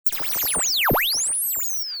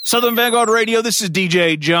Southern Vanguard Radio, this is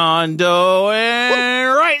DJ John Doe,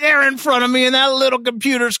 and right there in front of me in that little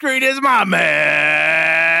computer screen is my man.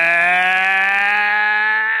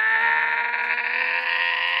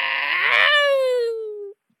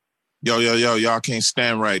 Yo, y'all can't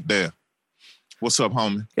stand right there. What's up,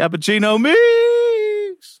 homie? Cappuccino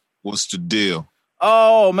Mix. What's the deal?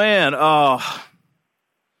 Oh, man. I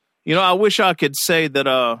wish I could say that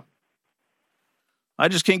I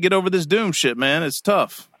just can't get over this Doom shit, man. It's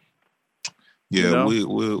tough. Yeah,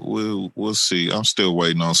 we'll see. I'm still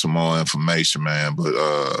waiting on some more information, man. But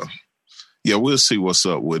yeah, we'll see what's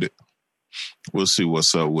up with it.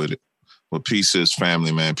 But peace to his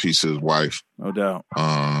family, man. Peace to his wife. No doubt.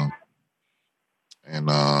 And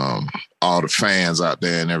all the fans out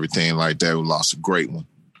there and everything like that. We lost a great one.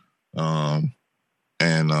 Yeah.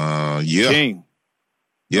 King.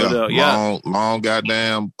 Yeah, no doubt. long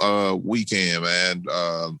goddamn weekend, man.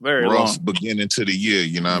 Very rough long beginning to the year,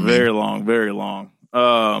 you know what I mean? Very long.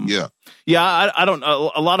 Yeah. I don't.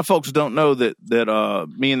 A lot of folks don't know that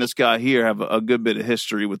me and this guy here have a good bit of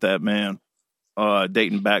history with that man,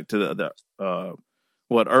 dating back to the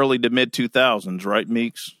early to mid 2000s, right,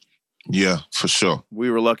 Meeks? Yeah, for sure. We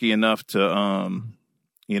were lucky enough to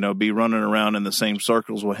be running around in the same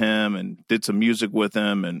circles with him and did some music with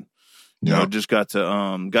him and. Just got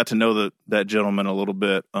to know that gentleman a little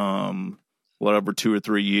bit, 2 or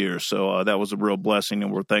 3 years. So that was a real blessing,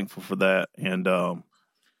 and we're thankful for that. And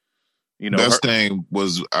best thing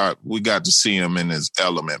was we got to see him in his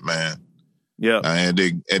element, man. Yeah, and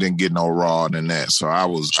it didn't get no raw than that. So I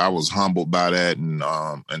was humbled by that, and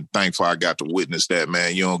thankful I got to witness that,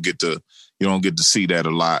 man. You don't get to see that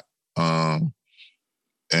a lot. Yeah,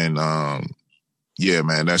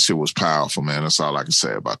 man, that shit was powerful, man. That's all I can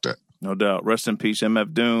say about that. No doubt. Rest in peace,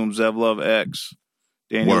 MF Doom, Zev Love X,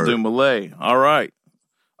 Daniel Word. Dumoulin. All right.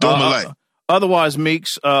 Dumoulin. Otherwise,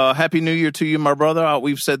 Meeks, Happy New Year to you, my brother.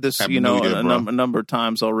 We've said this, Happy New Year, a number of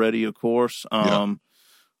times already, of course.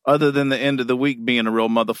 Other than the end of the week being a real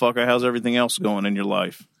motherfucker, how's everything else going in your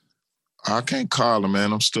life? I can't call him,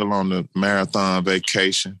 man. I'm still on the marathon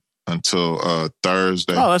vacation until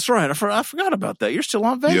Thursday. Oh, that's right. I forgot about that. You're still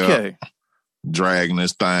on vacay. Yeah. Dragging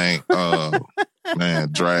this thing,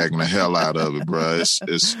 man, dragging the hell out of it, bro.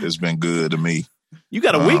 It's been good to me. You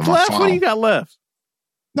got a week left? What do you got left?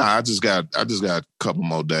 Nah, I just got a couple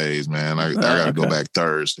more days, man. I got to go back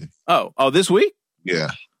Thursday. Oh, this week?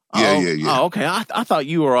 Yeah. Yeah. Oh, okay. I thought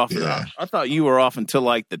you were off. Yeah. I thought you were off until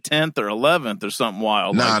like the 10th or 11th or something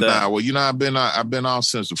wild. Nah. Well, I've been off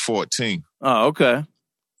since the 14th. Oh, okay.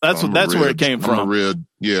 That's where it came from. I'm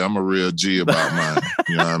a real G about mine.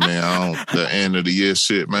 You know what I mean? The end of the year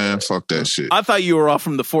shit, man. Fuck that shit. I thought you were off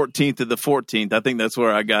from the 14th to the 14th. I think that's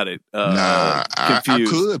where I got it. I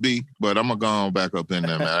confused. could be, but I'm gonna go on back up in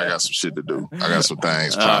there, man. I got some shit to do. I got some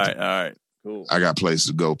things. All right. Cool. I got places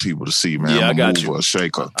to go, people to see, man. Yeah, I'm a got mover, you. a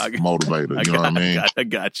shaker, motivator. You know what I mean? I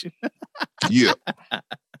got you. Yeah.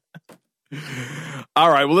 All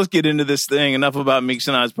right, well, let's get into this thing. Enough about Meeks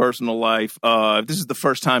and I's personal life. If this is the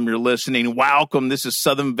first time you're listening, welcome. This is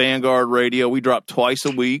Southern Vanguard Radio. We drop twice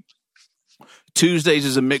a week. Tuesdays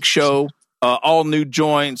is a mix show. All new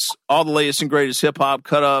joints, all the latest and greatest hip-hop,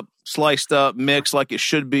 cut up, sliced up, mixed like it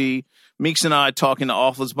should be. Meeks and I talking the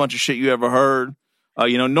awfulest bunch of shit you ever heard.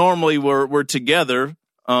 Normally we're together,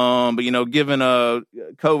 but, given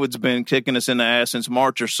COVID's been kicking us in the ass since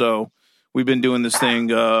March or so, we've been doing this thing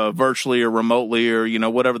virtually or remotely or,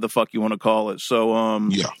 whatever the fuck you want to call it. So,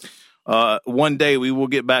 one day we will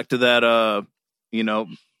get back to that,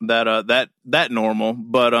 that normal.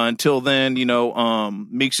 But until then,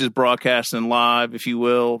 Meeks is broadcasting live, if you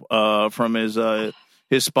will, from his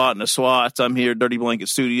spot in the SWATs. I'm here at Dirty Blanket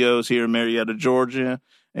Studios here in Marietta, Georgia.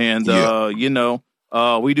 And,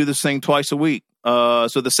 we do this thing twice a week. So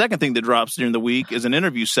the second thing that drops during the week is an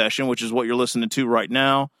interview session, which is what you're listening to right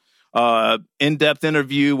now. In-depth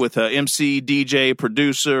interview with a MC, DJ,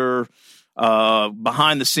 producer,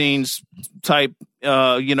 behind the scenes type,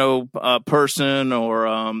 person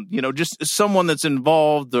or, just someone that's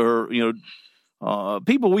involved or,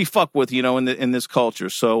 people we fuck with, in this culture.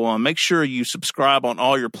 So, make sure you subscribe on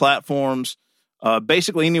all your platforms,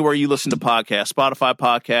 basically anywhere you listen to podcasts, Spotify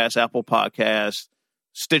podcasts, Apple podcasts,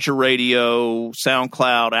 Stitcher Radio,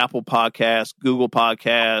 SoundCloud, Apple podcasts, Google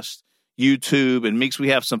podcasts, YouTube, and Meeks, we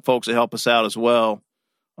have some folks that help us out as well.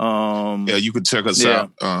 You can check us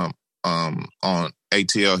out on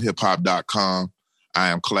atlhiphop.com. I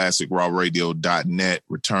am classicrawradio.net,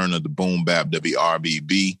 Return of the Boom Bap,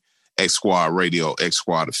 WRBB, X Squad Radio, X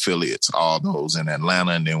Squad affiliates, all those in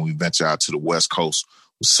Atlanta. And then we venture out to the West Coast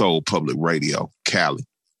with Soul Public Radio, Cali.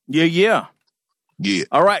 Yeah. Yeah.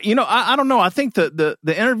 All right. I don't know. I think the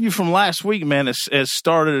interview from last week, man,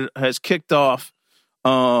 has kicked off,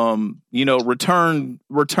 return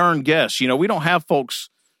guests. We don't have folks,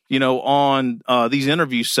 on these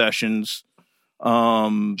interview sessions. We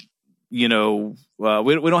don't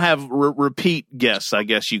have repeat guests, I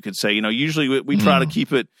guess you could say. Usually we try to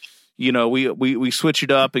keep it, we switch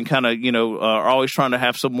it up and kind of, are always trying to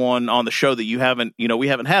have someone on the show that we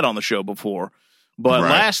haven't had on the show before. But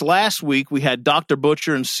last week we had Dr.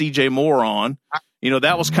 Butcher and CJ Moore on.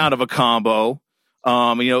 That was kind of a combo.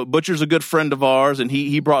 Butcher's a good friend of ours, and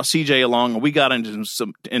he brought CJ along, and we got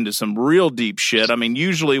into some real deep shit. I mean,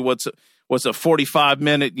 usually what's a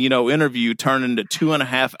 45-minute interview turned into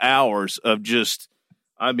 2.5 hours of just,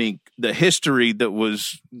 the history that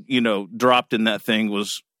was dropped in that thing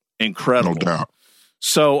was incredible. No doubt.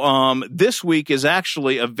 So this week is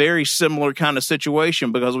actually a very similar kind of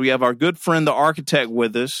situation because we have our good friend, the architect,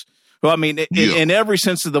 with us. Who, in every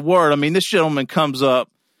sense of the word, this gentleman comes up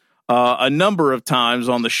a number of times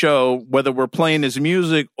on the show, whether we're playing his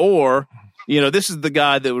music or, this is the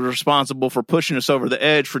guy that was responsible for pushing us over the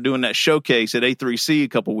edge for doing that showcase at A3C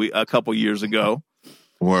a couple years ago.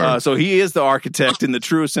 Word. So he is the architect in the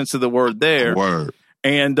truest sense of the word there. Word.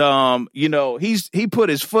 And, he put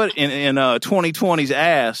his foot in 2020's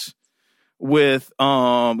ass with,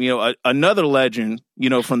 another legend,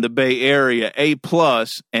 from the Bay Area, A+,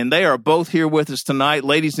 and they are both here with us tonight,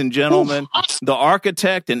 ladies and gentlemen, the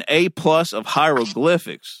architect and A+ of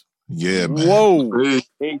hieroglyphics. Yeah, man. Whoa.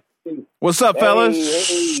 Hey. What's up, fellas?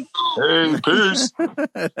 Hey, peace.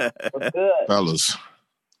 What's good? Fellas,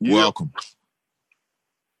 welcome.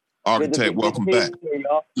 Architect, welcome back.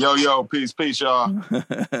 Yo, peace, y'all.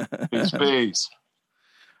 Peace.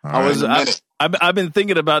 I've been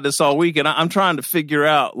thinking about this all week, and I'm trying to figure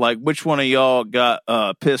out which one of y'all got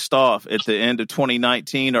pissed off at the end of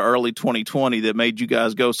 2019 or early 2020 that made you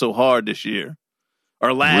guys go so hard this year,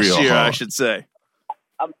 or last Real year, hard. I should say.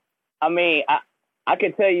 I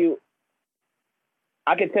could tell you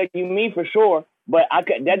me for sure, but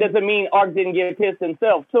that doesn't mean Ark didn't get pissed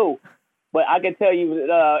himself too. But I can tell you,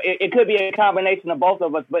 it could be a combination of both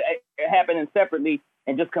of us, but it happening separately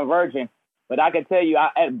and just converging. But I can tell you,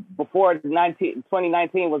 before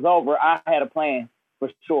 2019 was over, I had a plan for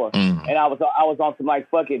sure, and I was on some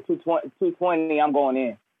fuck it, 220, I'm going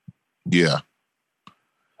in. Yeah.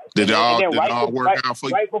 Did it all work out for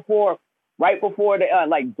you? Right before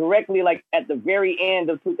the directly at the very end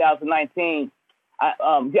of 2019.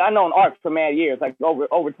 I known Ark for mad years,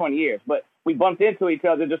 over 20 years, but we bumped into each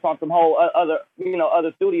other just on some whole other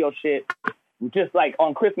studio shit, just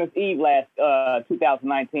on Christmas Eve last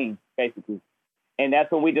 2019, basically. And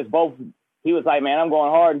that's when we just both, he was like, man, I'm going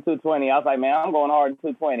hard in 220. I was like, man, I'm going hard in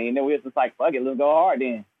 220. And then we was just like, fuck it, let's go hard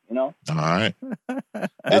then, All right.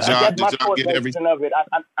 That's my get everything of it.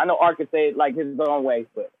 I know Ark could say it his own way,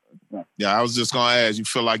 but. Yeah, I was just going to ask, you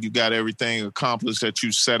feel like you got everything accomplished that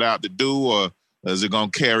you set out to do, or is it going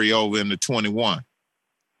to carry over into 21?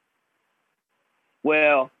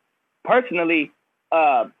 Well, personally,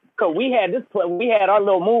 so we had our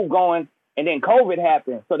little move going, and then COVID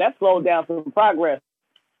happened. So that slowed down some progress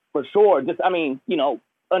for sure. Just,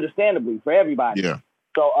 understandably for everybody. Yeah.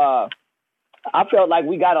 So I felt like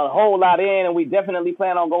we got a whole lot in, and we definitely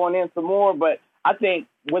plan on going in some more. But I think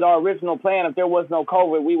with our original plan, if there was no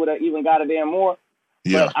COVID, we would have even got it in more.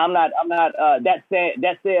 Yeah. But I'm not. That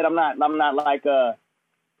said, I'm not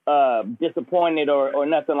disappointed or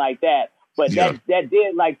nothing like that. But that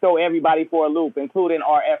did throw everybody for a loop, including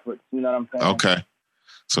our efforts. You know what I'm saying? Okay.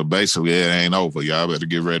 So basically, it ain't over. Y'all better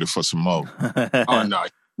get ready for some more. Oh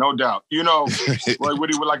no doubt.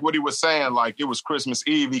 What he was saying, it was Christmas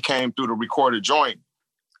Eve. He came through the recorded joint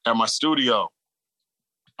at my studio,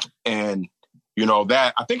 and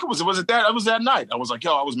that I think it was that night. I was like,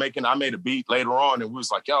 yo, I made a beat later on, and we was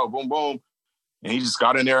like, yo, boom, boom, and he just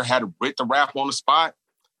got in there, had to write the rap on the spot.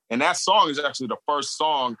 And that song is actually the first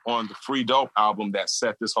song on the Free Dope album that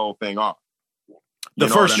set this whole thing off. The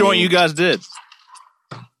first joint you guys did?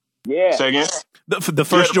 Yeah. Say again? The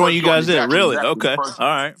first joint you guys did? Really? Exactly. Okay. All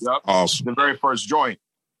right. Yep. Awesome. The very first joint.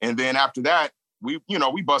 And then after that, we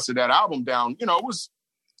busted that album down. It was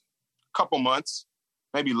a couple months,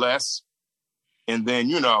 maybe less. And then,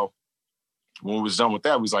 when we was done with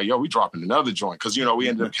that, we was like, yo, we dropping another joint. Because, we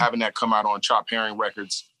ended up having that come out on Chop Herring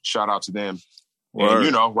Records. Shout out to them. Word.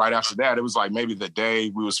 And, right after that, it was maybe the day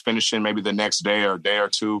we was finishing, maybe the next day or a day or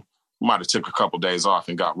two, we might have took a couple days off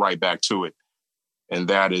and got right back to it. And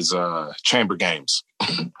that is Chamber Games.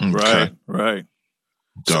 Okay. Right.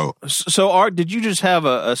 So Art, did you just have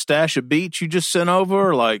a stash of beats you just sent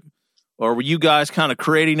over, or were you guys kind of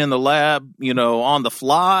creating in the lab, on the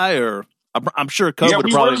fly, or I'm sure COVID. Yeah,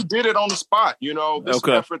 we probably really did it on the spot. You know, this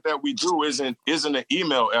effort that we do isn't an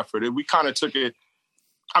email effort. We kind of took it.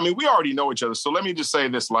 I mean, we already know each other. So let me just say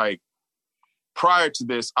this: like, prior to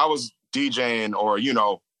this, I was DJing or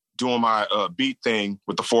doing my beat thing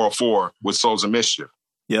with the 404 with Souls of Mischief.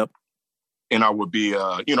 Yep. And I would be,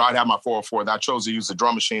 I'd have my 404. I chose to use the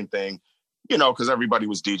drum machine thing, because everybody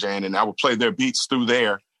was DJing, and I would play their beats through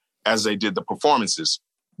there as they did the performances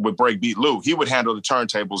with Breakbeat Lou. He would handle the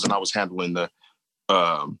turntables, and I was handling the,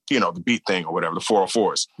 the beat thing or whatever, the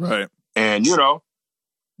 404s. Right. And,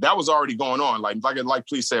 that was already going on. Like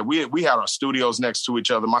Please said, we had our studios next to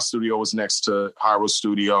each other. My studio was next to Hyro's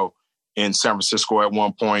studio in San Francisco at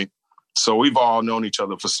one point. So we've all known each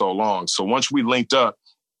other for so long. So once we linked up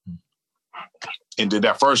and did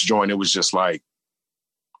that first joint, it was just like,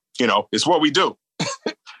 it's what we do.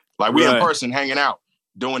 Like we in person hanging out,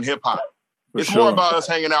 doing hip hop. It's more about us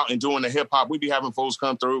hanging out and doing the hip hop. We be having fools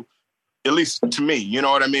come through, at least to me, you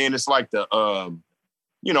know what I mean? It's like the,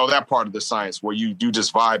 that part of the science where you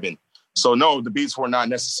just vibing. So no, the beats were not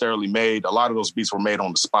necessarily made. A lot of those beats were made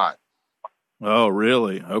on the spot. Oh,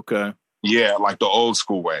 really? Okay. Yeah, like the old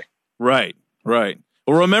school way. Right. Well,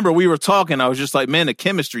 remember we were talking, I was just like, man, the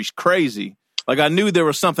chemistry's crazy. Like I knew there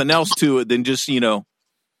was something else to it than just,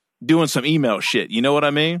 doing some email shit. You know what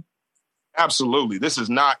I mean? Absolutely. This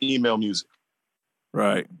is not email music.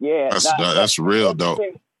 Right. Yeah. That's real dope.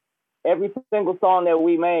 Every single song that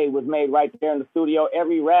we made was made right there in the studio.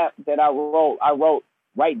 Every rap that I wrote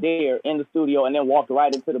right there in the studio and then walked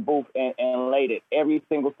right into the booth and laid it. Every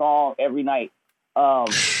single song, every night.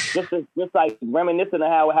 Just like reminiscent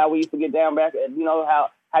of how we used to get down back,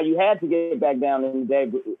 how you had to get back down in the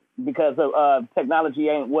day because of technology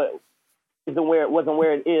wasn't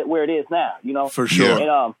where it is now, For sure.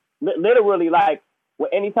 And literally, like,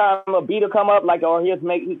 anytime a beat will come up, like, or he's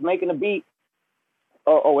making a beat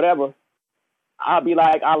or whatever, I'll be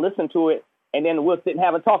like, I'll listen to it, and then we'll sit and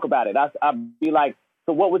have a talk about it. I'll be like,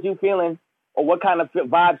 so what was you feeling, or what kind of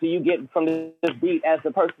vibes do you get from this beat as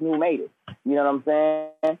the person who made it? You know what I'm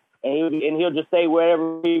saying? And he'll just say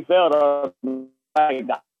whatever he felt. Or like,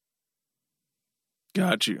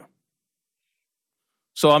 got you.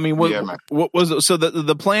 So I mean, what was it? So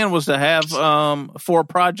the plan was to have 4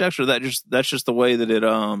 projects, or that's just the way that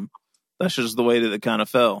it kind of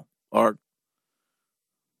fell. Art.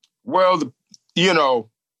 Well,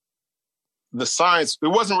 the science, it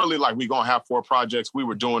wasn't really like we gonna have 4 projects. We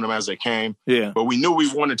were doing them as they came. Yeah. But we knew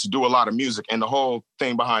we wanted to do a lot of music, and the whole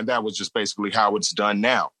thing behind that was just basically how it's done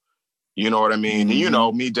now. You know what I mean? Mm-hmm.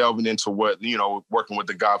 And me delving into what, working with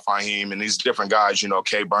the guy Fahim and these different guys,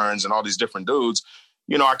 K Burns and all these different dudes,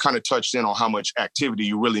 I kind of touched in on how much activity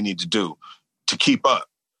you really need to do to keep up.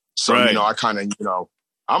 So, I kind of,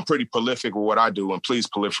 I'm pretty prolific with what I do, and Please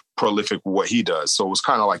prolific with what he does. So it was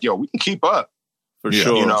kind of like, we can keep up. For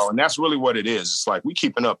sure. And that's really what it is. It's like we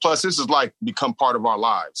keeping up. Plus, this is like become part of our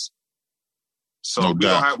lives. So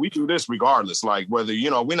we do this regardless. Like whether,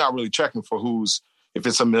 we're not really checking for if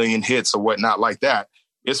it's 1 million hits or whatnot like that.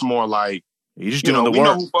 It's more like, you just doing the we work.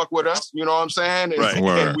 know who fuck with us. You know what I'm saying?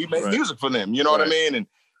 And we make music for them. You know what I mean? And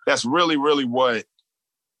that's really, really what,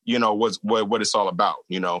 what it's all about,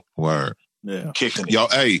 Word. Yeah. Kicking it. Yo,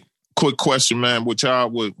 hey, quick question, man. With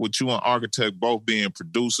you and Architect both being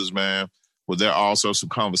producers, man, were there also some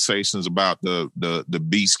conversations about the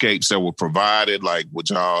beatscapes that were provided? Like, would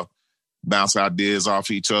y'all bounce ideas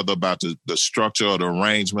off each other about the structure or the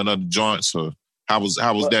arrangement of the joints? Or how was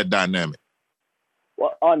that dynamic?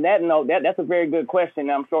 Well, on that note, that's a very good question.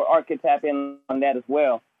 I'm sure Art could tap in on that as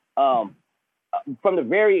well. From the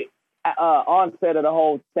very onset of the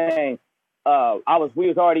whole thing, we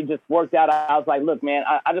was already just worked out. I was like, look, man,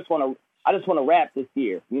 I just want to rap this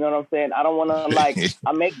year. You know what I'm saying? I don't want to like,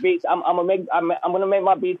 I make beats. I'm gonna make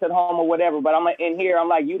my beats at home or whatever. But I'm in here. I'm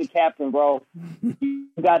like, you the captain, bro. You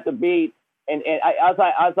got the beat, and I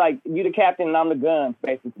was like, you the captain, and I'm the guns,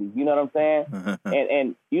 basically. You know what I'm saying?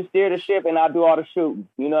 and you steer the ship, and I'll do all the shooting.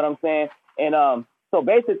 You know what I'm saying? And so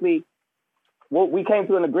basically, what we came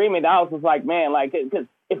to an agreement. I was just like, man, like, because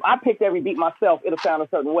if I picked every beat myself, it'll sound a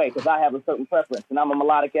certain way because I have a certain preference, and I'm a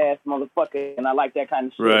melodic ass motherfucker, and I like that kind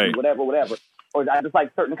of shit, right. whatever. Or I just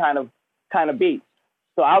like certain kind of beats.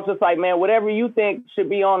 So I was just like, man, whatever you think should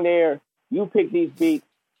be on there, you pick these beats,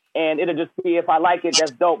 and it'll just be, if I like it,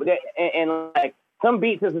 that's dope. And like some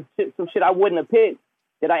beats is some shit I wouldn't have picked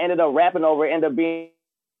that I ended up rapping over, end up being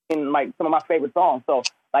like some of my favorite songs. So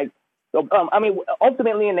like, I mean,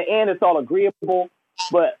 ultimately in the end, it's all agreeable.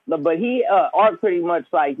 But he Art pretty much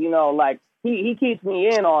like, like he keeps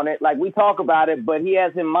me in on it. Like we talk about it, but he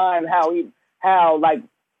has in mind how like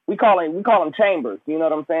we call him chambers. You know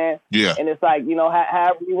what I'm saying? Yeah. And it's like,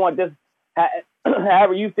 however you want this.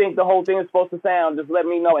 however you think the whole thing is supposed to sound, just let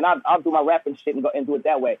me know, and I'll do my rapping shit and go and do it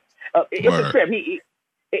that way. It's a trip.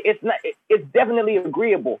 It's definitely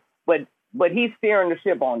agreeable, but he's steering the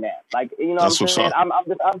ship on that. Like, you know what I'm saying?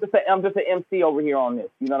 I'm just an MC over here on this.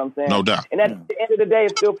 You know what I'm saying? No doubt. And at the end of the day,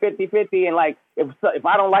 it's still 50-50. And like, if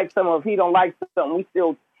I don't like something, or if he don't like something, we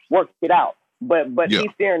still work it out. But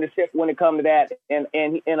he's steering the ship when it comes to that.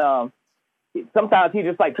 And sometimes he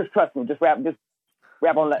just like, just trust me, just rap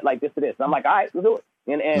on that, like this to this. And I'm like, all right, let's do it.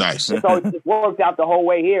 And nice. It's always just worked out the whole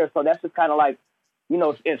way here. So that's just kind of like, you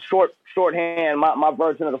know, in shorthand, my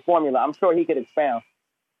version of the formula. I'm sure he could expound.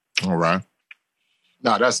 All right.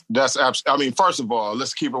 No, that's absolutely. I mean, first of all,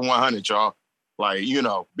 let's keep it 100, y'all. Like, you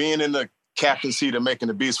know, being in the captain seat of making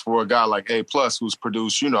the beats for a guy like A+, who's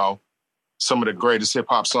produced, you know, some of the greatest hip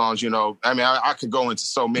hop songs. You know, I mean, I could go into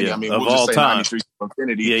so many. I mean, we'll just say 93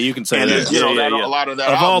 Infinity. Yeah, you can say that. A lot of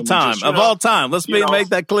that of all time. Just, all time. Let's make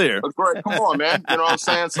that clear. Come on, man. You know what I'm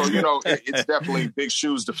saying? So, you know, it's definitely big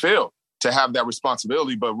shoes to fill to have that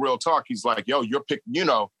responsibility. But real talk, he's like, yo, you're pick. You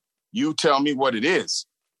know, you tell me what it is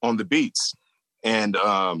on the beats. And,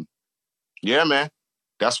 yeah, man,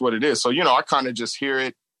 that's what it is. So, you know, I kind of just hear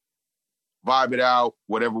it, vibe it out,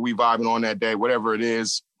 whatever we vibing on that day, whatever it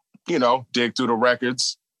is, you know, dig through the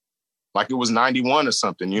records like it was 91 or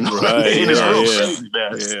something, you know what I mean? It's real crazy,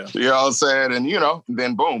 man. Yeah. You know what I'm saying? And, you know,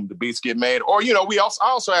 then boom, the beats get made. Or, you know, I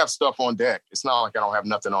also have stuff on deck. It's not like I don't have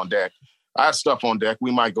nothing on deck. I have stuff on deck.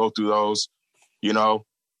 We might go through those, you know,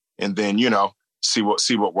 and then, you know, see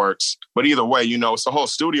what works. But either way, you know, it's the whole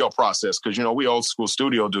studio process because, you know, we old school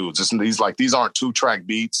studio dudes. These aren't 2-track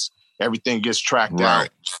beats. Everything gets tracked out.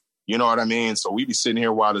 You know what I mean? So we be sitting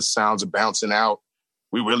here while the sounds are bouncing out.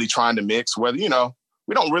 We really trying to mix, whether, you know,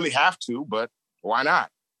 we don't really have to, but why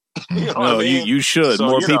not? You know what I mean? you should. So,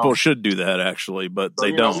 more people should do that, actually, but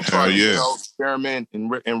they don't. We try to, you know, experiment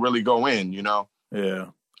and really go in, you know? Yeah.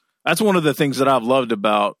 That's one of the things that I've loved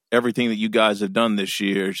about everything that you guys have done this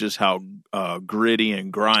year is just how gritty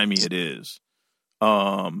and grimy it is.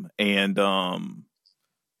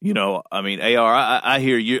 You know, I mean, AR, I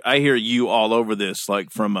hear you all over this,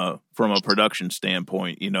 like from a production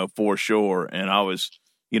standpoint, you know, for sure. And I was,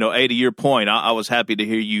 you know, A, to your point, I was happy to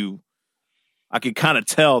hear you. I could kind of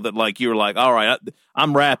tell that, like, you were like, all right,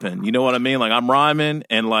 I'm rapping, you know what I mean? Like, I'm rhyming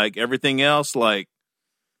and like everything else, like,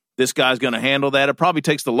 this guy's going to handle that. It probably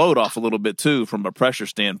takes the load off a little bit too, from a pressure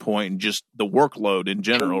standpoint, and just the workload in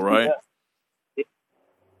general, right?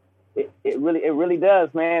 It really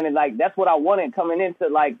does, man. And like, that's what I wanted coming into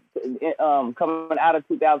coming out of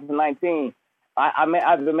 2019.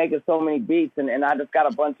 I've been making so many beats, and I just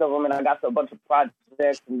got a bunch of them, and I got a bunch of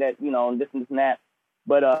projects and that, you know, and this and that.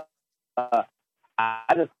 But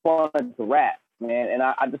I just wanted to rap, man, and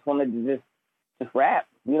I just wanted to just rap.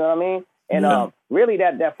 You know what I mean? And really,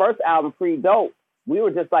 that first album, Free Dope, we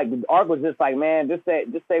were just like, Ark was just like, man, just say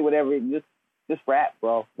whatever, just rap,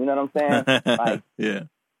 bro. You know what I'm saying? Like, yeah,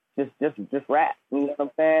 just rap. You know what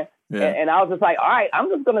I'm saying? Yeah. And I was just like, all right, I'm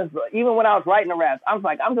just gonna. Even when I was writing the raps, I was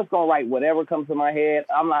like, I'm just gonna write whatever comes to my head.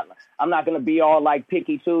 I'm not gonna be all like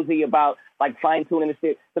picky choosy about like fine tuning the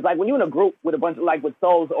shit. Because like when you're in a group with a bunch of like with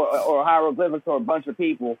souls or hieroglyphics or a bunch of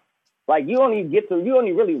people, like you only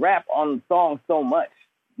really rap on songs so much.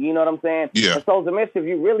 You know what I'm saying? Yeah. And Souls of Mischief,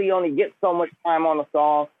 you really only get so much time on a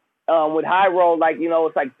song. With High Road, like, you know,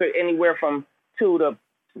 it's like anywhere from 2 to,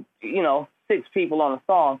 you know, 6 people on a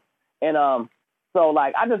song. And so,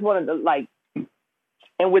 like, I just wanted to, like,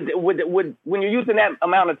 and with when you're using that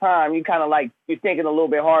amount of time, you kind of, like, you're thinking a little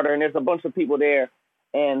bit harder, and there's a bunch of people there.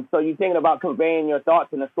 And so you're thinking about conveying your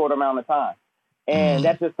thoughts in a short amount of time. And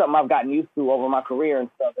that's just something I've gotten used to over my career and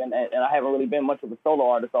stuff. And I haven't really been much of a solo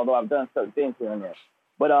artist, although I've done certain things here and there.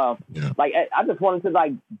 But, like, I just wanted to,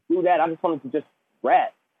 like, do that. I just wanted to just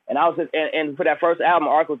rap. And I was just, and for that first album,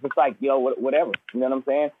 Ark was just like, yo, whatever. You know what I'm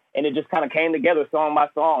saying? And it just kind of came together song by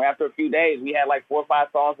song. After a few days, we had, like, 4 or 5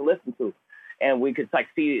 songs to listen to. And we could, like,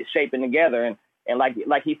 see it shaping together. And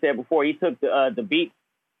like he said before, he took the beat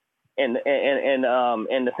and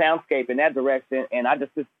the soundscape in that direction. And I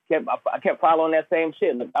just kept following that same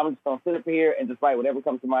shit. Like, I'm just going to sit up here and just write whatever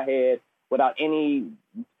comes to my head without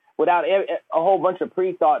a whole bunch of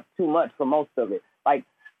pre-thought too much for most of it. Like,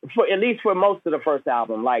 at least for most of the first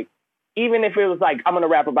album, like, even if it was like, I'm going to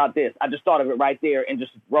rap about this, I just thought of it right there and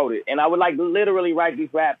just wrote it. And I would, like, literally write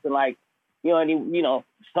these raps in, like,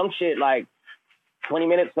 some shit like 20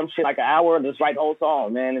 minutes, some shit like an hour, just write the whole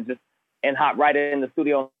song, man, and hop right in the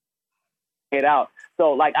studio and get out.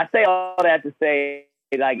 So, like, I say all that to say,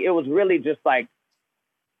 like, it was really just, like,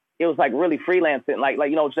 really freelancing, like,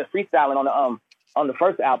 you know, just freestyling on the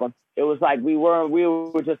first album. It was like we were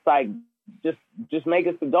just like just make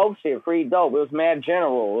us some dope shit, free dope. It was mad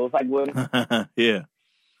general. It was like what? Yeah.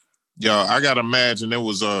 Yo, I gotta imagine it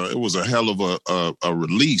was a hell of a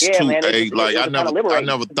release too. Man, I never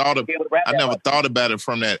thought about it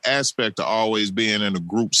from that aspect of always being in a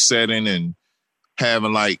group setting and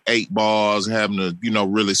having like 8 bars, having to,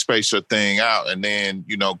 really space your thing out, and then,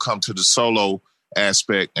 come to the solo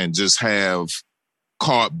aspect and just have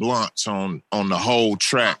carte blanche on the whole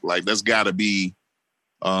track. Like that's gotta be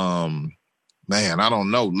man, I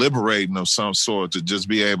don't know, liberating of some sort to just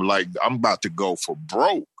be able, like, I'm about to go for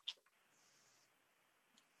broke.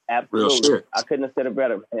 Absolutely. I couldn't have said it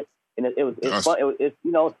better. And it's fun. It's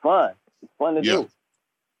fun. It's fun to do.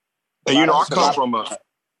 And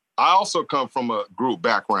I also come from a group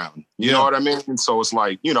background. You know what I mean? So it's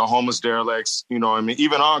like, Homeless Derelicts, you know what I mean?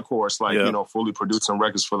 Even Encore, it's like, fully producing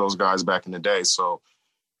records for those guys back in the day. So,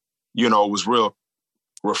 it was real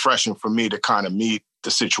refreshing for me to kind of meet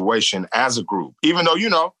the situation as a group. Even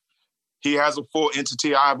though, he has a full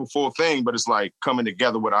entity, I have a full thing, but it's like coming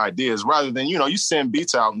together with ideas rather than, you send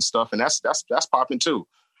beats out and stuff, and that's popping too.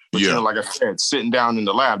 But like I said, sitting down in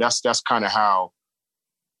the lab, that's kind of how,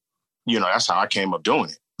 that's how I came up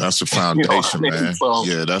doing it. That's the foundation, man. So,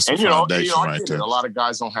 that's the foundation right there. A lot of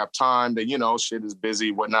guys don't have time. They, shit is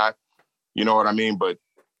busy, whatnot. You know what I mean? But,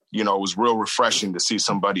 it was real refreshing to see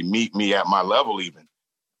somebody meet me at my level even.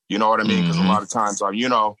 You know what I mean? Because a lot of times, I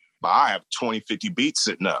have 20, 50 beats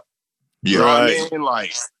sitting up. You know what I mean?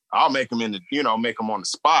 Like, I'll make them make them on the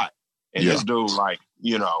spot. And this dude, like,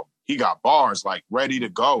 he got bars, like, ready to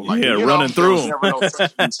go. Like, running through them. Never no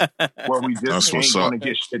sessions where we just ain't going to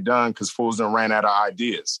get shit done because fools done ran out of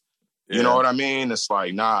ideas. You know what I mean? It's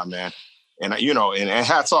like, nah, man. And, and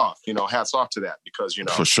hats off, hats off to that because,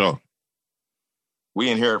 For sure. We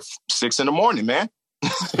in here 6 a.m, man.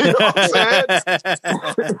 You know what I'm saying?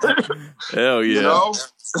 Hell yeah.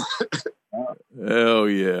 Hell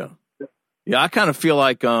yeah. Yeah, I kind of feel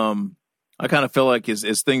like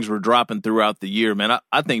as things were dropping throughout the year, man,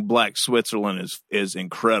 I think Black Switzerland is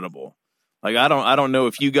incredible. Like I don't know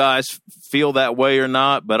if you guys feel that way or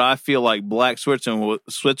not, but I feel like Black Switzerland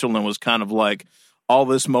was kind of like all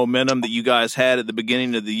this momentum that you guys had at the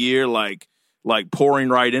beginning of the year, like pouring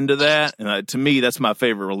right into that. And to me, that's my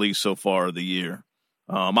favorite release so far of the year.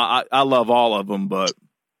 I love all of them, but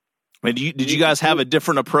I mean, did you guys have a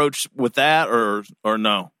different approach with that or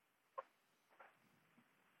no?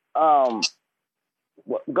 Go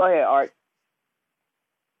ahead, Art.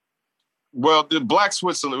 Well, the Black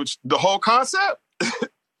Switzerland, the whole concept,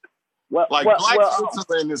 Black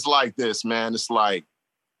Switzerland is like this, man. It's like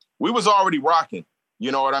we was already rocking.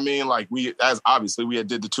 You know what I mean? Like obviously we had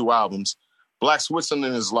did the 2 albums. Black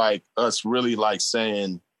Switzerland is like us really like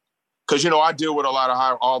saying, because I deal with a lot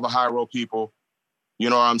of all the high road people. You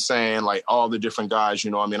know what I'm saying? Like all the different guys,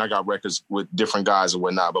 I got records with different guys and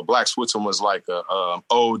whatnot. But Black Switzerland was like a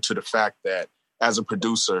ode to the fact that as a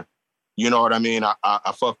producer, you know what I mean?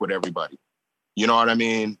 I fuck with everybody. You know what I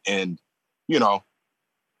mean? And,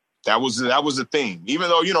 that was the thing. Even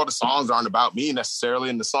though, the songs aren't about me necessarily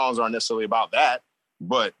and the songs aren't necessarily about that.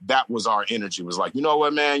 But that was our energy. It was like, you know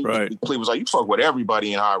what, man? Right. Cleve was like, you fuck with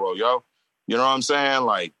everybody in High Road, yo. You know what I'm saying?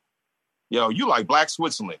 Like, yo, you like Black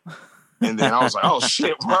Switzerland. And then I was like, oh,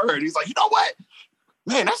 shit, word. He's like, you know what?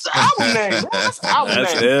 Man, that's the album name. Man. That's the album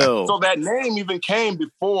name. Ill. So that name even came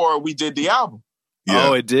before we did the album. Yeah.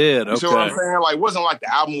 Oh, it did. Okay. You see what I'm saying? Like, it wasn't like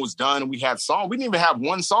the album was done and we had songs. We didn't even have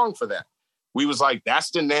one song for that. We was like,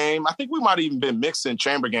 that's the name. I think we might have even been mixing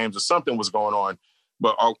chamber games or something was going on.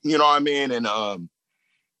 But, you know what I mean? And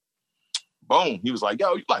boom, he was like,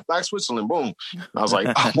 yo, you like Black Switzerland, boom. And I was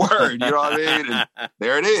like, oh, word, you know what I mean? And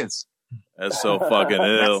there it is. That's so fucking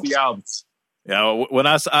ill. That's the albums. Yeah, when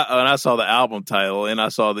I saw the album title and I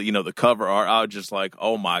saw the cover art, I was just like,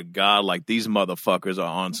 oh my God, like these motherfuckers are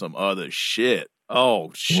on some other shit.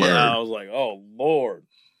 Oh shit. Word. I was like, oh Lord.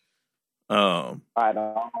 I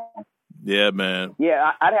don't. Yeah, man.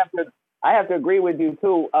 Yeah, I have to agree with you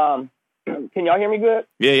too. Can y'all hear me good?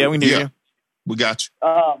 Yeah, we can hear you. We got you.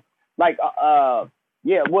 What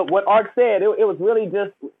Art said, it was really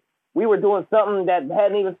just we were doing something that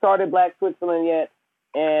hadn't even started Black Switzerland yet,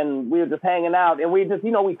 and we were just hanging out, and we just,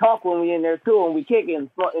 we talk when we in there too, and we kick and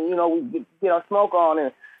we get our smoke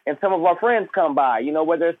on, and some of our friends come by,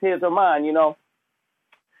 whether it's his or mine,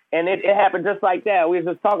 and it happened just like that. We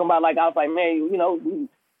were just talking about, like, I was like, man,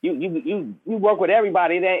 you work with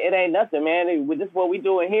everybody. It ain't nothing, man. This is what we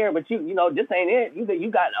doing here, but this ain't it. You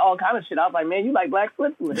got all kind of shit. I was like, man, you like Black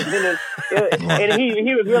Switzerland. And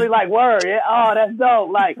he was really like, word, oh, that's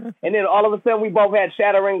dope. Like, and then all of a sudden we both had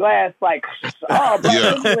shattering glass, like, oh,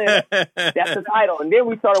 Black Switzerland, that's the title. And then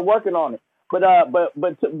we started working on it.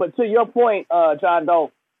 But to your point, John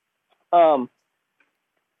Doe,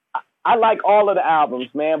 I like all of the albums,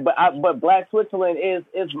 man. But Black Switzerland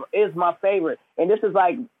is my favorite, and this is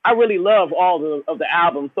like I really love all of the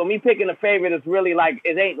albums. So me picking a favorite is really like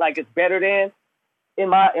it ain't like it's better than in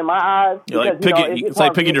my eyes. Because, like picking, it's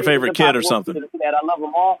like picking your favorite kid or something. That I love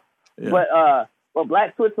them all, but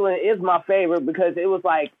Black Switzerland is my favorite because it was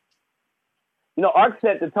like, Ark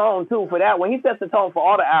set the tone too for that one. He sets the tone for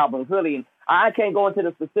all the albums, really. I can't go into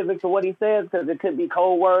the specifics of what he says because it could be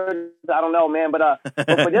cold words. I don't know, man. But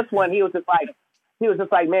for this one, he was just like,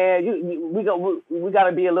 man, we got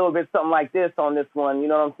to be a little bit something like this on this one. You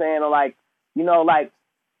know what I'm saying? Or like,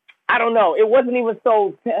 I don't know. It wasn't even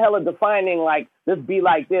so hella defining. Like, let's be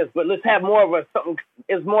like this, but let's have more of something.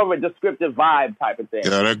 It's more of a descriptive vibe type of thing.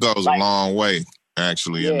 Yeah, that goes a long way.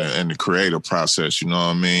 Actually, in the creative process, you know what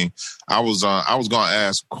I mean. I was gonna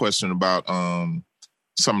ask a question about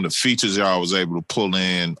some of the features y'all was able to pull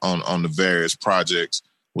in on the various projects.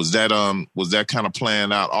 Was that kind of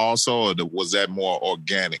playing out also, or was that more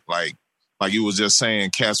organic? Like you was just saying,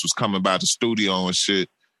 Cass was coming by the studio and shit.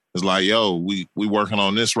 It's like, yo, we working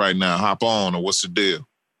on this right now. Hop on, or what's the deal?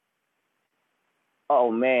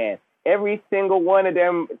 Oh man, every single one of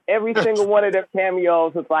them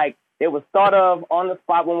cameos was like. It was thought of on the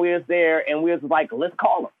spot when we was there, and we was like, let's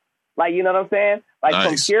call him. Like, you know what I'm saying? Like, nice.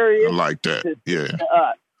 From Curious. I like that. Yeah.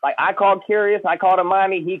 Like, I called Curious. I called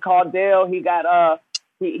Imani. He called Dale. He got,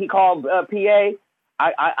 he called PA.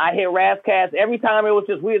 I hit Razzcast. Every time it was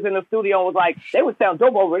just, we was in the studio and was like, they would sound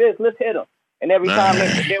dope over this. Let's hit them. And every time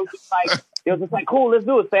they was just like, cool, let's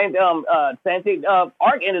do it. Same thing.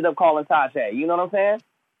 Ark ended up calling Tajay. You know what I'm saying?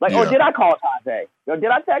 Like, or did I call Tajay? Or did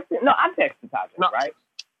I text him? No, I texted Tajay, right?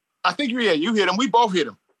 I think you hit him. We both hit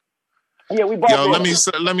him. Yeah, we both. Yo, let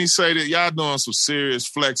me say that y'all doing some serious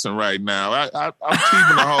flexing right now. I'm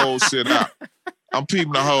peeping the whole shit out. I'm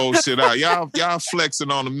peeping the whole shit out. Y'all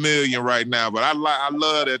flexing on $1 million right now, but I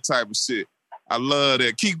love that type of shit. I love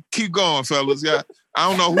that. Keep going, fellas. Yeah, I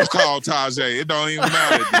don't know who called Tajay. It don't even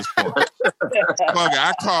matter at this point. Fuck it.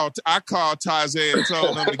 I called Tajay and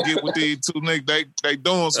told them to get with these two niggas. They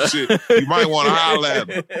doing some shit. You might want to holler at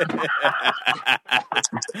them.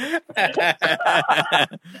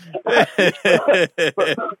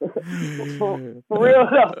 For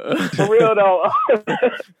real though.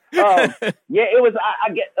 It was.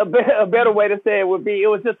 I get a better way to say it would be. It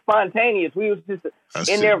was just spontaneous. We was just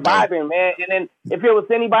in there vibing, man. And then if it was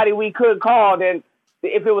anybody we could call, then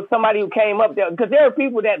if it was somebody who came up there, because there are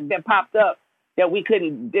people that popped up that we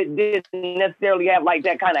didn't necessarily have like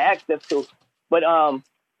that kind of access to, but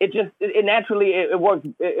it naturally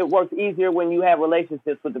works easier when you have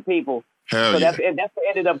relationships with the people. Hell so that's what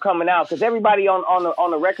ended up coming out, because everybody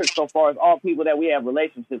on the record so far is all people that we have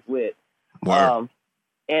relationships with. Wow.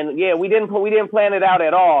 And yeah, we didn't plan it out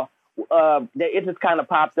at all. It just kind of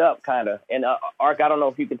popped up, kind of. And Ark, I don't know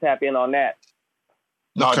if you could tap in on that.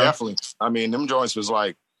 No, okay. Definitely. I mean, them joints was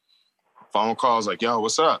like phone calls, like, "Yo,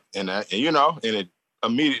 what's up?" And it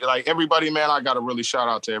immediately, like, everybody, man, I got to really shout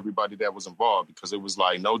out to everybody that was involved, because it was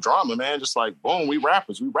like no drama, man. Just like, boom, we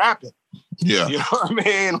rappers, we rapping. Yeah, you know what I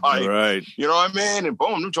mean? Like, right. You know what I mean? And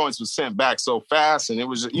boom, them joints was sent back so fast, and it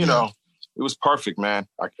was, it was perfect, man.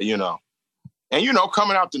 And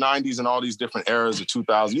coming out the 90s and all these different eras of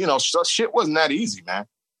 2000, shit wasn't that easy, man.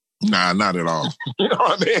 Nah, not at all. You know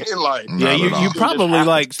what I mean? Like, yeah, you probably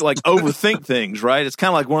like overthink things, right? It's kind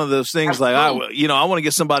of like one of those things. Like, I want to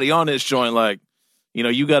get somebody on this joint. Like,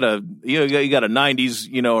 you got a 90s,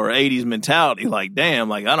 or 80s mentality. Like, damn,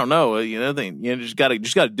 like, I don't know, just got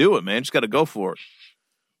to do it, man. Just got to go for it.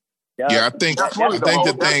 Yeah, I think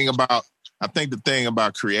the thing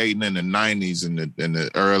about creating in the 90s and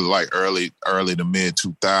the early to mid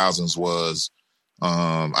 2000s was,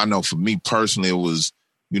 I know for me personally, it was,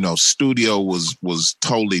 studio was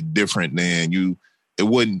totally different than you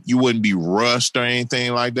wouldn't be rushed or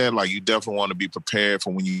anything like that. Like, you definitely want to be prepared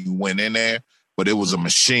for when you went in there, but it was a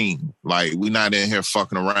machine. Like, we not in here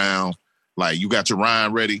fucking around. Like, you got your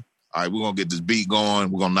rhyme ready. All right, we're going to get this beat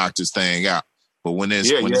going. We're going to knock this thing out. But when it's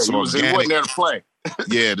organic, he wasn't there to play.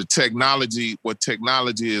 Yeah, what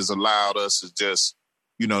technology has allowed us is just,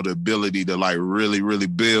 the ability to like really, really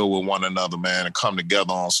build with one another, man, and come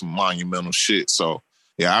together on some monumental shit. So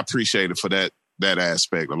yeah, I appreciate it for that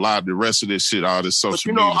aspect. A lot of the rest of this shit, all this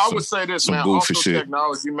social media. I would say this, man, also shit.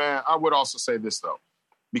 Technology, man, I would also say this though.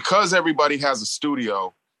 Because everybody has a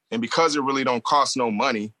studio, and because it really don't cost no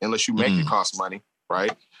money unless you make it cost money,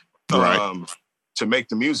 right? Right. To make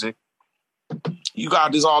the music, you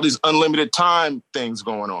got all these unlimited time things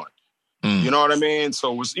going on. You know what I mean?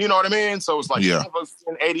 So it was, So it's like, it was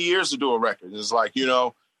 80 years to do a record. It's like,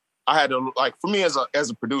 I had to, like, for me as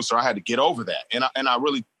a producer, I had to get over that. And I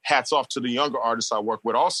really hats off to the younger artists I work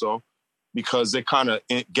with also, because they kind of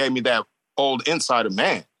gave me that old insight of,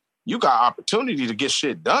 man, you got opportunity to get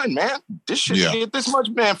shit done, man. This shit get this much,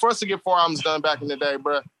 man. For us to get 4 albums done back in the day,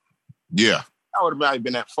 bro. Yeah. That would have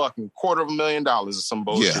been that fucking $250,000 or some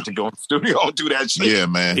bullshit to go in the studio and do that shit. Yeah,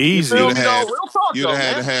 man. Easy. You'd have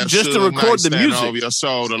had to have just to record the music over your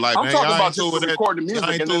shoulder. Like, I'm man, talking I about ain't just doing to record the music,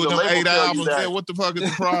 I ain't and then doing the them 8 label tell albums. you that. Yeah, what the fuck is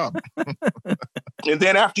the problem? And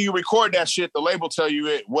then after you record that shit, the label tell you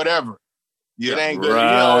it, whatever. Yeah, it ain't good.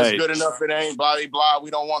 Right. It's good enough. It ain't blah, blah.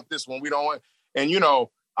 We don't want this one. We don't want. And,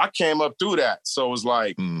 I came up through that. So it was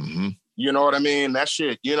like, you know what I mean? That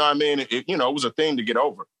shit, you know what I mean? It was a thing to get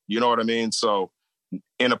over. You know what I mean? So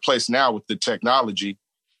in a place now with the technology,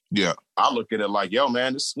 I look at it like, yo,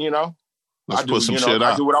 man, this, let's put some shit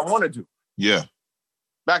out. I do what I want to do. Yeah.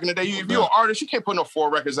 Back in the day, if you're an artist, you can't put no 4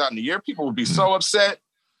 records out in a year. People would be so upset.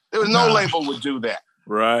 There was no label would do that.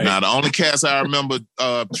 Right. Now, the only cats I remember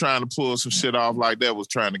trying to pull some shit off like that was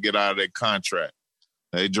trying to get out of that contract.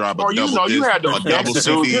 They drop a double you had those double dudes.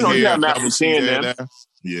 CD You had double Master P CD and them.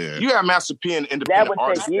 Yeah. You had Master P and independent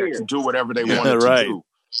artists to do whatever they wanted to do.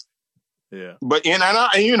 Yeah. But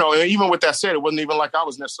even with that said, it wasn't even like I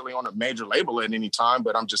was necessarily on a major label at any time,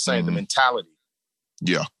 but I'm just saying the mentality.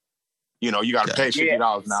 Yeah. You got to pay $50 an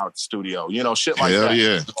hour at the studio. Shit like Hell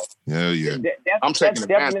that. Hell yeah. I'm taking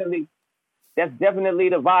advantage. That's definitely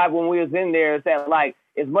the vibe when we was in there. Is that like,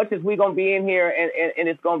 as much as we're gonna be in here and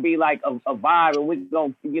it's gonna be like a vibe, and we're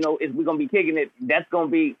gonna we're gonna be kicking it, that's gonna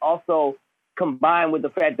be also combined with the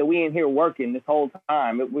fact that we in here working this whole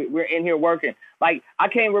time. We're in here working. Like, I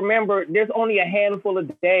can't remember. There's only a handful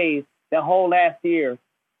of days that whole last year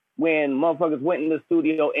when motherfuckers went in the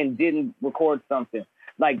studio and didn't record something.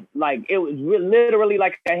 Like it was literally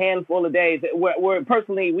like a handful of days where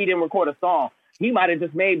personally we didn't record a song. He might have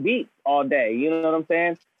just made beats all day. You know what I'm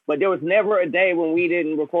saying? But there was never a day when we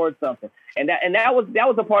didn't record something. And that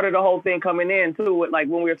was a part of the whole thing coming in too, with, like,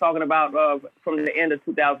 when we were talking about from the end of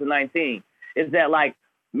 2019, is that, like,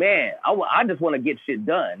 man, I just want to get shit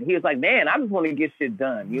done. He was like, man, I just want to get shit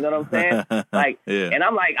done. You know what I'm saying? Like, and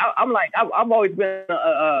I'm like, I've always been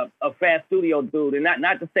a fast studio dude, and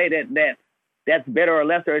not to say that's better or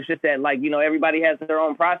lesser. It's just that, like, everybody has their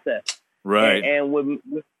own process. Right. And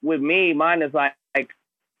with me, mine is like, I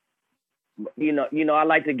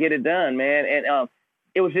like to get it done, man. And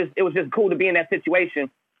it was just cool to be in that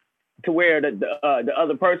situation, to where the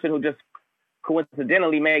other person who just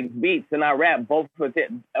coincidentally makes beats and I rap both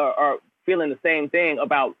are feeling the same thing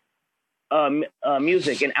about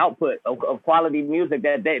music and output of quality music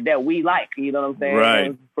that we like. You know what I'm saying? Right.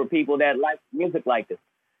 And for people that like music like this.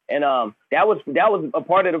 And that was a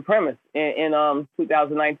part of the premise in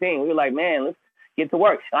 2019. We were like, man, let's get to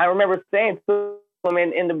work. And I remember saying to him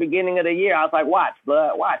in the beginning of the year, I was like, watch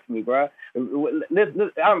me, bro.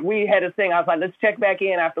 We had a thing. I was like, let's check back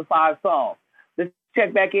in after 5 songs. Let's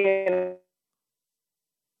check back in.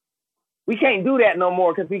 We can't do that no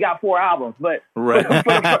more because we got 4 albums. But for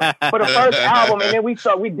the first album, and then we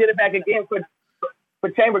did it back again for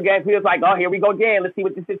Chamber Gangs. We was like, oh, here we go again. Let's see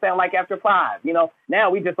what this shit sound like after 5. Now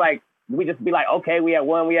we just be like, okay, we had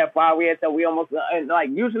 1, we had 5, we had 7, we almost, and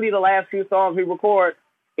like usually the last few songs we record,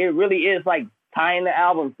 it really is like tying the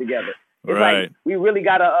albums together. It's like we really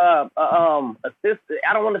got a system.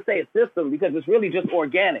 I don't want to say a system because it's really just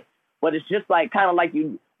organic, but it's just like kind of like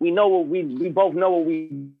we know what we both know what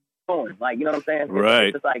we doing. Like, you know what I'm saying?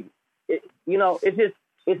 Right. It's like it's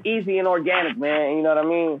easy and organic, man. You know what I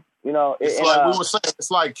mean? It's like we were saying,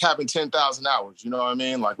 it's like having 10,000 hours. You know what I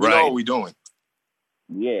mean? Like, we know what we're doing.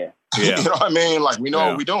 Yeah. You know what I mean? Like, we know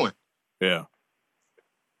what we're doing. Yeah.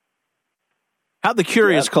 How'd the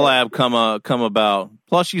Curious collab come about?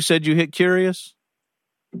 Plus, you said you hit Curious?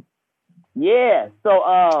 Yeah.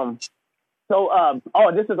 So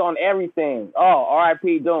this is on everything. Oh,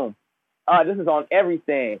 R.I.P. Doom. This is on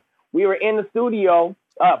everything. We were in the studio.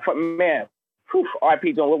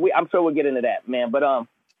 R.I.P. Doom. I'm sure we'll get into that, man. But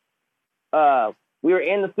we were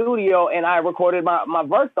in the studio and I recorded my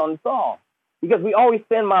verse on the song, because we always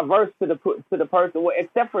send my verse to the person,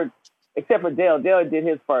 except for Dale. Dale did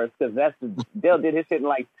his first, because Dale did his shit in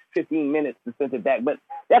like 15 minutes to send it back. But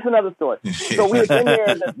that's another story. So we were in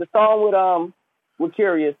there, the song with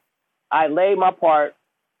Curious. I laid my part,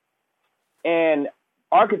 and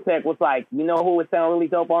Architect was like, you know who would sound really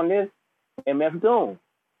dope on this? MF Doom.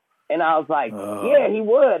 And I was like, yeah, he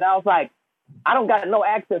would. And I was like, I don't got no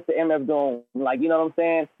access to MF Doom. Like, you know what I'm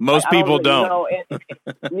saying? Most people don't.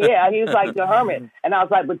 Yeah, he was like the hermit. And I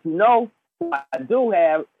was like, but I do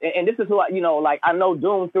have, and this is who I know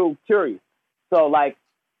Doom through Curious. So, like,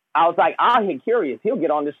 I was like, I'll hit Curious. He'll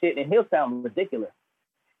get on this shit and he'll sound ridiculous.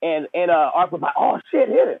 And Ark was like, oh shit,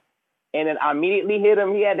 hit it. And then I immediately hit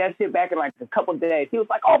him. He had that shit back in like a couple of days. He was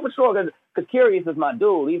like, oh, for sure, because Curious is my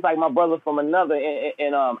dude. He's like my brother from another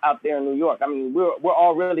in out there in New York. I mean, we're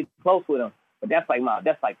all really close with him. But that's like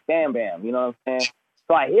Bam Bam, you know what I'm saying?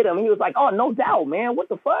 So I hit him. He was like, oh, no doubt, man. What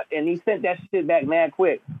the fuck? And he sent that shit back mad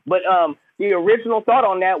quick. But the original thought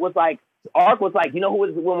on that was like, Ark was like, you know who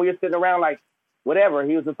was when we were sitting around like whatever,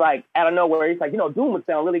 he was just like out of nowhere. He's like, Doom would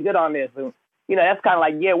sound really good on this. And, that's kind of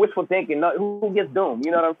like, wishful thinking. Who gets Doom?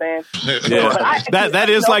 You know what I'm saying? Yeah. That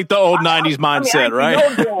is like the old 90s mindset,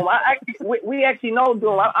 right? Doom. We actually know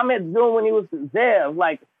Doom. I met Doom when he was Zev,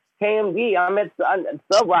 like KMD. I met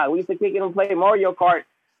Sub Rock. We used to kick it and play Mario Kart,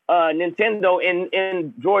 Nintendo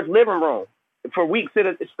in George's living room for weeks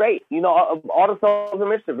straight. All the Souls of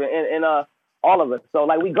Mischief and all of us. So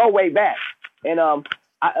like we go way back. And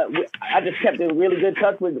I just kept in really good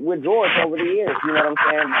touch with George over the years. You know what I'm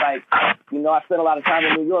saying? Like, I spent a lot of time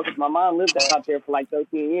in New York because my mom lived out there for like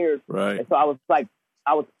 13 years. Right. And so I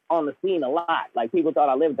was on the scene a lot. Like people thought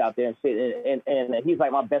I lived out there and shit. And he's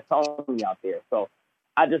like my best homie out there. So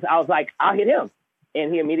I was like, I'll hit him.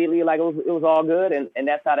 And he immediately like, it was all good. And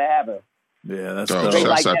that's how that happened. Yeah, that's dope.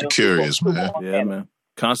 Shouts out to Curious, man. Yeah, man.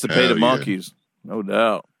 Constipated monkeys. No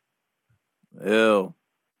doubt. Ew.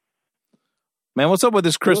 Man, what's up with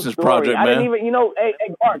this Christmas project, man? I didn't even, hey,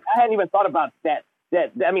 Mark, I hadn't even thought about that.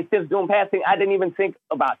 I mean, since Doom passing, I didn't even think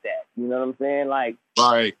about that. You know what I'm saying? Like,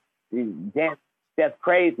 right. That's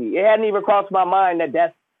crazy. It hadn't even crossed my mind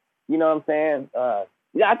that's, you know what I'm saying?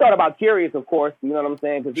 I thought about Curious, of course. You know what I'm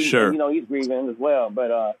saying? Because he's grieving as well.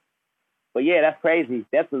 But yeah, that's crazy.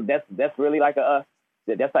 That's really like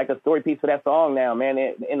that's like a story piece for that song now, man.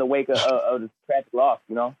 In the wake of the tragic loss,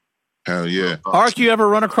 Hell yeah. Ark, you ever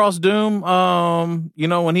run across Doom,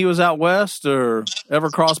 when he was out west, or ever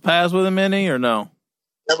cross paths with him any, or no?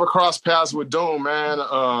 Never crossed paths with Doom, man.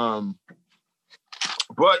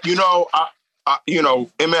 But I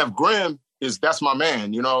MF Grimm that's my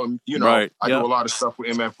man. Right. I do a lot of stuff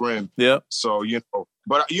with MF Grimm. Yeah. So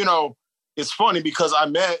but it's funny because I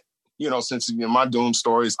met since my Doom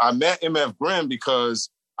stories, I met MF Grimm because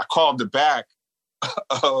I called the back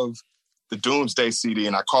of the Doomsday CD,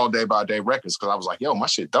 and I called Day by Day Records because I was like, yo, my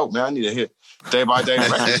shit dope, man. I need to hit Day by Day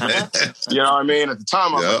Records, man. You know what I mean? At the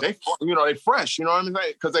time, I was like, they fresh, you know what I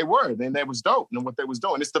mean? Because they were. Then they was dope and what they was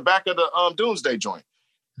doing. It's the back of the Doomsday joint.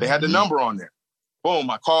 They had the number on there. Boom,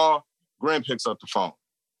 I call, Grimm picks up the phone.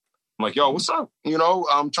 I'm like, yo, what's up?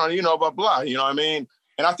 I'm trying to, blah, blah, you know what I mean?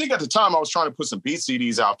 And I think at the time I was trying to put some beat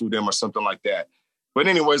CDs out through them or something like that. But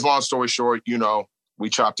anyways, long story short, we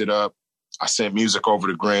chopped it up. I sent music over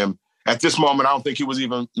to Grimm. At this moment, I don't think he was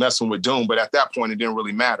even messing with Doom, but at that point, it didn't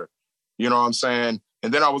really matter. You know what I'm saying?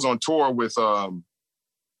 And then I was on tour with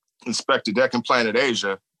Inspector Deck and Planet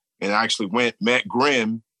Asia, and I actually met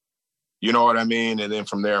Grimm, you know what I mean? And then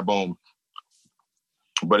from there, boom.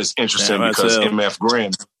 But it's interesting because MF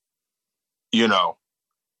Grimm,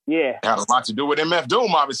 had a lot to do with MF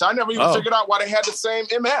Doom, obviously. I never even figured out why they had the same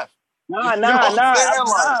MF. Nah,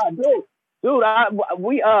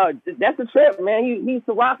 dude, that's a trip, man. He used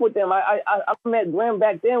to rock with them. I met Grimm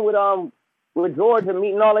back then with George and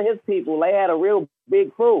meeting all of his people. They had a real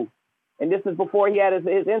big crew, and this is before he had his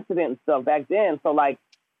incident and stuff back then. So like,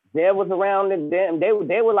 Zed was around, and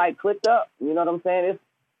they were like clicked up. You know what I'm saying?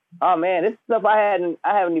 This stuff I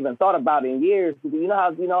haven't even thought about in years. You know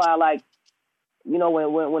how like,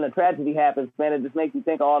 when a tragedy happens, man, it just makes you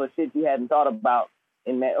think of all the shit you hadn't thought about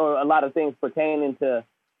in that, or a lot of things pertaining to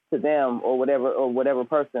them or whatever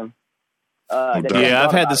person.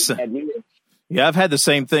 I've had the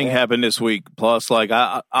same thing happen this week. Plus, like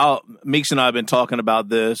Meeks and I have been talking about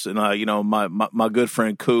this, and my good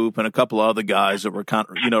friend Coop and a couple of other guys that were kind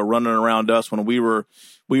of running around us when we were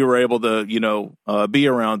able to be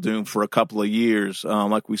around Doom for a couple of years,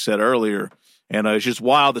 like we said earlier. And it's just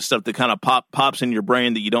wild, the stuff that kind of pops in your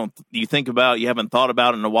brain that you think about, you haven't thought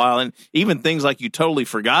about in a while, and even things like you totally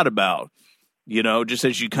forgot about. Just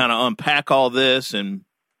as you kind of unpack all this and,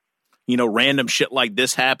 random shit like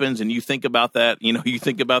this happens and you think about that, you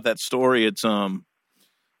think about that story. It's,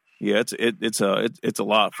 it's a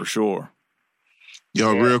lot for sure.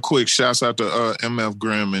 Yo, real quick, shouts out to MF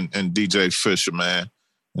Grimm and DJ Fisher, man,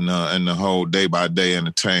 and the whole Day by Day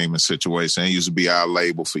entertainment situation. He used to be our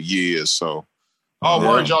label for years, so.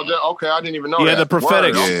 Word, y'all. Okay, I didn't even know that. Yeah, the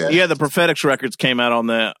Prophetics. The Prophetics records came out on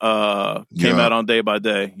that. Came out on Day by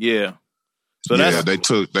Day. Yeah. So they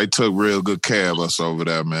took real good care of us over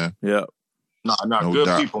there, man. Yeah. No good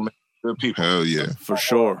doubt. People, man. Good people. Hell yeah. For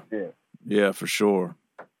sure. Yeah, for sure.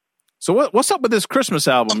 So what's up with this Christmas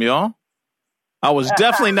album, y'all? I was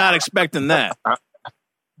definitely not expecting that.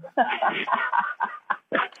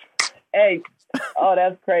 Hey, oh,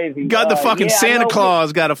 that's crazy. Got the fucking Santa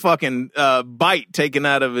Claus got a fucking bite taken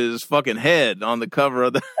out of his fucking head on the cover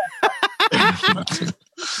of the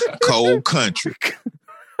Cold Country.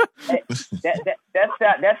 Hey,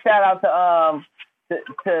 that shout out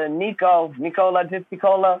to Nicola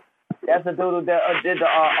Gisticola. That's the dude that did the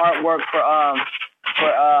artwork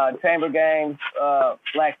for Chamber Games,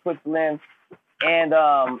 Black Switzerland, and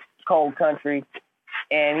Cold Country.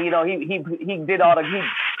 And you know he did all the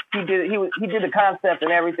he did the concept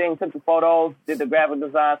and everything, took the photos, did the graphic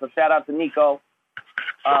design. So shout out to Nico.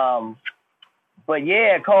 But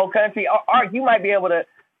yeah, Cold Country. Art, you might be able to.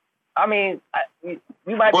 I mean, you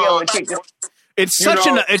might be able to kick this. It's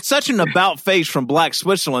such an about face from Black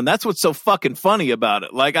Switzerland. That's what's so fucking funny about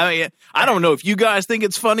it. Like, I mean, I don't know if you guys think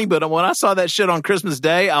it's funny, but when I saw that shit on Christmas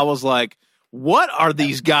Day, I was like, what are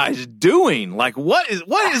these guys doing? Like, what is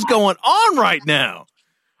going on right now?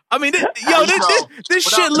 I mean, this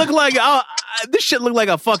shit looked like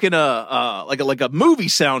a fucking like a movie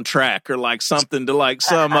soundtrack or like something to like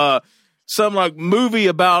some like movie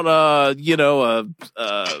about a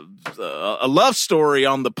love story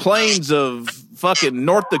on the plains of fucking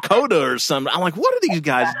North Dakota or something. I'm like, what are these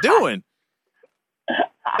guys doing?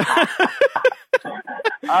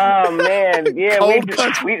 Oh man, yeah,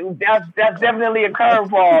 that's definitely a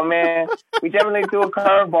curveball, man. We definitely threw a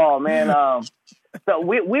curveball, man. So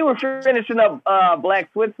we were finishing up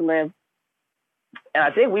Black Switzerland, and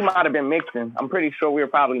I think we might have been mixing. I'm pretty sure we were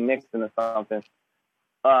probably mixing or something.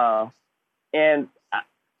 And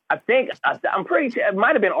I'm pretty sure it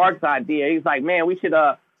might have been Ark's idea. He's like, man, we should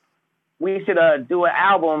do an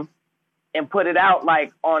album and put it out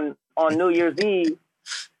like on New Year's Eve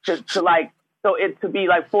to like, so it to be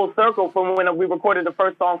like full circle from when we recorded the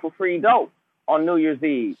first song for Free Dope on New Year's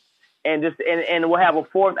Eve, and we'll have a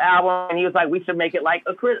fourth album. And he was like, we should make it like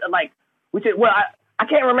we should. Well, I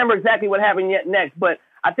can't remember exactly what happened yet next, but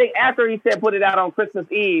I think after he said put it out on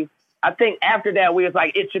Christmas Eve, I think after that we was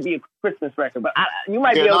like it should be a Christmas record. But you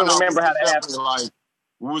might be able to remember how that happened. Like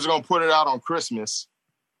we was gonna put it out on Christmas,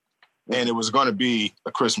 and it was gonna be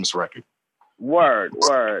a Christmas record. Word.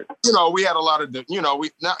 You know, we had a lot of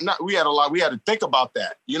we had to think about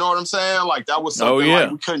that. You know what I'm saying? Like that was something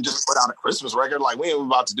like we couldn't just put out a Christmas record. Like we ain't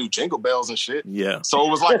about to do Jingle Bells and shit. Yeah. So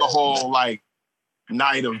it was like a whole like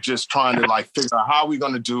night of just trying to like figure out how we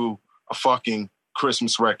gonna do a fucking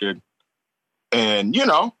Christmas record, and you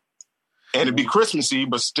know, and it'd be Christmassy,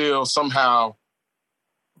 but still somehow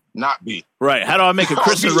not be. Right. How do I make a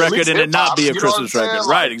Christmas record and it not be a Christmas record? Like,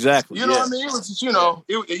 right, exactly. You know what I mean? It was,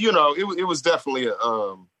 it was definitely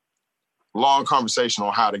a long conversation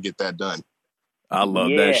on how to get that done. I love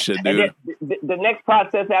that shit, dude. And the next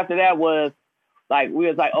process after that was like, we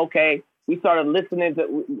was like, okay, we started listening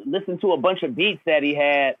to a bunch of beats that he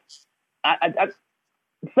had.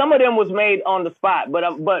 Some of them was made on the spot, but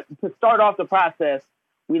to start off the process,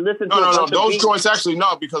 we listened to no. Those joints actually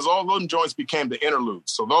because all those joints became the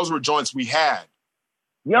interludes. So those were joints we had.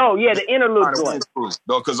 The interlude joints.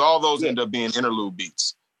 Because all those end up being interlude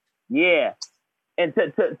beats. Yeah, and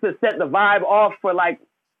to set the vibe off for like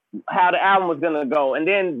how the album was gonna go, and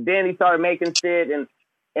then he started making shit, and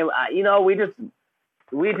you know we just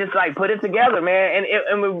like put it together, man.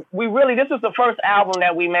 And we really this was the first album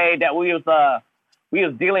that we made that we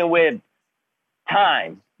was dealing with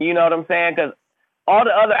time. You know what I'm saying? Because all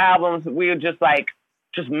the other albums, we were just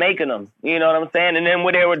making them, you know what I'm saying? And then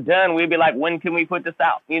when they were done, we'd be like, when can we put this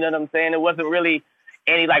out? You know what I'm saying? It wasn't really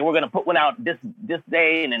any like, we're going to put one out this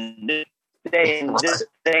day and then this day and this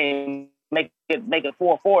day and make it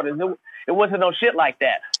 4 quarters. It wasn't no shit like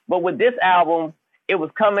that. But with this album, it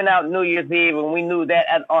was coming out New Year's Eve, and we knew that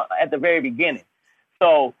at the very beginning.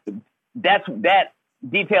 So that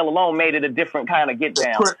detail alone made it a different kind of get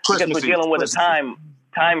down because we're dealing with a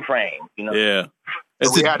time frame, you know? Yeah.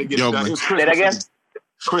 So we had to get it done. Say that again?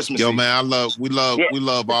 Christmas. Yo, man, we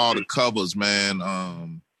love all the covers, man.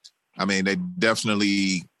 I mean, they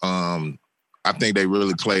definitely, I think they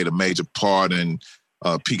really played a major part in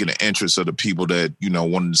piquing the interest of the people that, you know,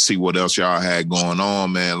 wanted to see what else y'all had going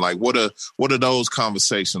on, man. Like, what are those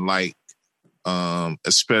conversations like,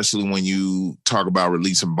 especially when you talk about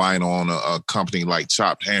releasing vinyl on a company like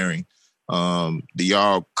Chopped Herring? Do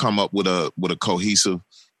y'all come up with a cohesive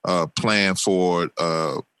plan for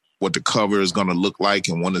what the cover is going to look like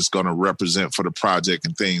and what it's going to represent for the project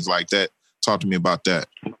and things like that? Talk to me about that.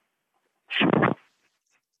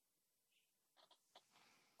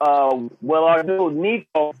 Well, our dude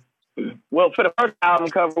Nico, for the first album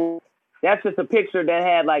cover, that's just a picture that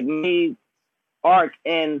had like me, Ark,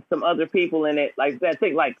 and some other people in it. Like I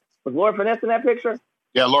think like Was Lord Finesse in that picture?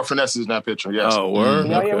 Yeah, Lord Finesse is in that picture. Yes. Oh, word.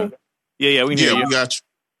 Okay. Yeah, we hear you. We got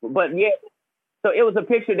you. But yeah, so it was a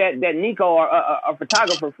picture that Nico, our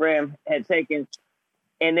photographer friend, had taken,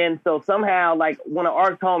 and then so somehow like one of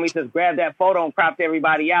our homies just grabbed that photo and cropped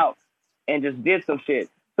everybody out and just did some shit.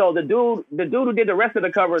 So the dude who did the rest of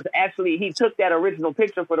the covers, actually, he took that original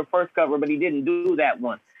picture for the first cover, but he didn't do that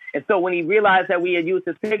one. And so when he realized that we had used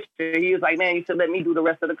his picture, he was like, "Man, you should let me do the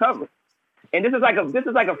rest of the cover." And this is like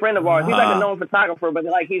a friend of ours. He's like a known photographer, but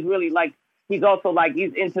like he's really like he's also like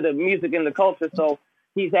he's into the music and the culture. So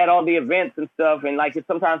he's at all the events and stuff, and like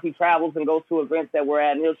sometimes he travels and goes to events that we're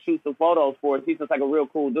at, and he'll shoot some photos for us. He's just like a real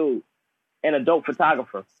cool dude and a dope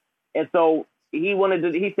photographer. And so he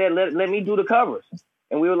said, let me do the covers.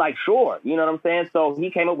 And we were like, sure, you know what I'm saying? So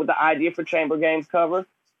he came up with the idea for Chamber Games cover.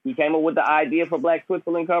 He came up with the idea for Black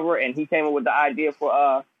Switzerland cover, and he came up with the idea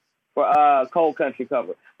for Cold Country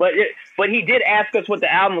cover. But he did ask us what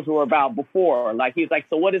the albums were about before. Like he was like,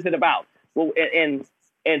 so what is it about? Well, and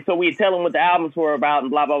so we tell him what the albums were about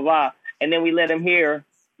and blah blah blah, and then we let him hear,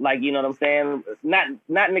 like, you know what I'm saying?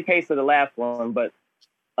 Not in the case of the last one, but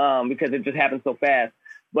because it just happened so fast.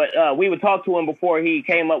 But we would talk to him before he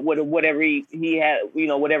came up with whatever he had, you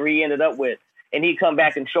know, whatever he ended up with. And he'd come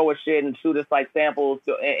back and show us shit and shoot us like samples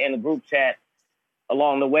in the group chat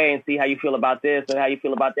along the way and see how you feel about this and how you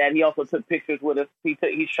feel about that. He also took pictures with us. He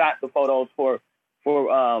shot the photos for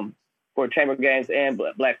Chamber Games and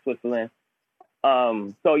Black Switzerland.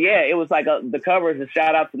 So yeah, it was like the covers. A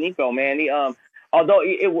shout out to Nico, man. He although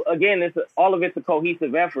all of it's a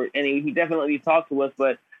cohesive effort, and he definitely talked to us,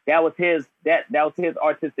 but that was his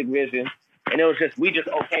artistic vision, and it was just we just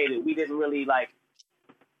okayed it. We didn't really like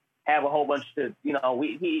have a whole bunch to, you know.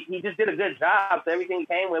 He just did a good job. So everything he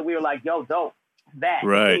came with, we were like, yo, dope. That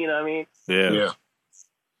right? You know what I mean? Yeah.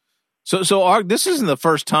 So Ark, this isn't the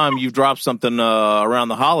first time you've dropped something around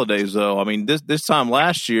the holidays, though. I mean, this time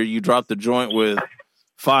last year you dropped the joint with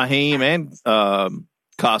Fahim and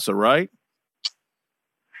Casa, right?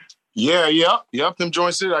 Yeah. Them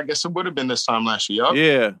joints. I guess it would have been this time last year. Yep.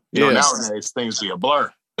 Yeah. You know, nowadays things be a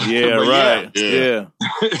blur. Yeah, right. Yeah.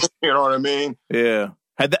 You know what I mean? Yeah.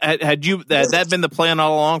 Had that been the plan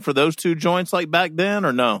all along for those two joints, like back then,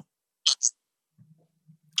 or no?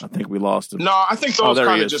 I think we lost him. No, I think those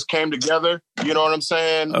kind of just came together. You know what I'm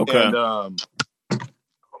saying? Okay. And let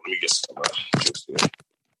me get.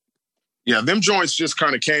 Yeah, them joints just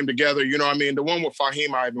kind of came together. You know what I mean? The one with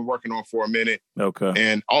Fahim I've been working on for a minute. Okay.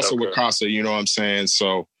 And also with Casa, you know what I'm saying?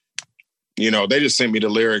 So, you know, they just sent me the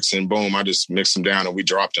lyrics and boom, I just mixed them down and we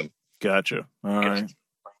dropped them. Gotcha. All right.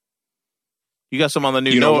 You got some on the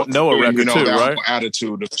new Noah record too, that right? Whole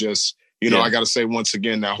attitude of just, you know, I got to say once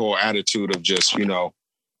again, that whole attitude of just, you know,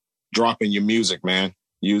 dropping your music, man.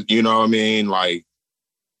 You know what I mean? Like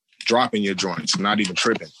dropping your joints, not even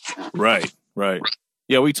tripping. Right.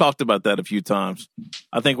 Yeah, we talked about that a few times.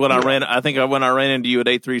 I think when I ran into you at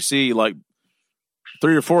A3C like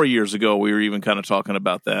 3 or 4 years ago, we were even kind of talking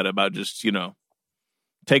about that, about just, you know,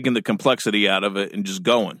 taking the complexity out of it and just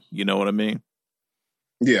going. You know what I mean?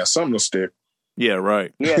 Yeah, something will stick. Yeah,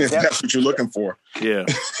 right. Yeah, that's what you're looking for. Yeah.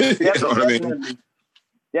 You know what I mean?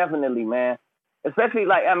 Definitely, man. Especially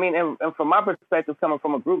like, I mean, and from my perspective, coming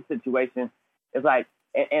from a group situation, it's like,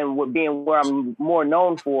 and with being where I'm more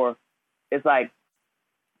known for, it's like,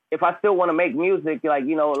 if I still want to make music, like,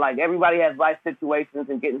 you know, like everybody has life situations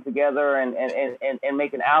and getting together and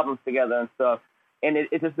making albums together and stuff. And it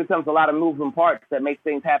just becomes a lot of moving parts that make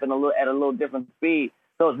things happen at a little different speed.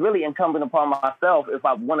 So it's really incumbent upon myself, if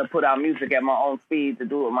I want to put out music at my own speed, to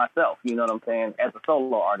do it myself. You know what I'm saying? As a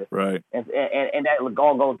solo artist. Right. And that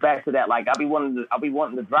all goes back to that. Like I'll be wanting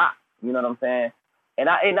to drop. You know what I'm saying?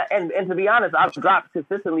 And to be honest, I've dropped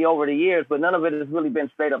consistently over the years, but none of it has really been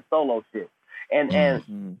straight up solo shit. And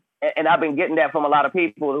I've been getting that from a lot of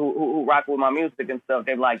people who rock with my music and stuff.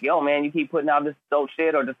 They're like, yo, man, you keep putting out this dope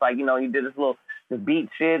shit, or just like, you know, you did this beat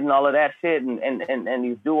shit and all of that shit and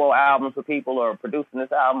these duo albums with people, or producing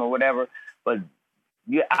this album or whatever. But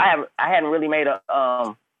I hadn't really made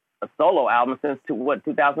a solo album since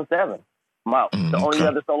 2007. The only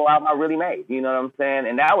other solo album I really made, you know what I'm saying?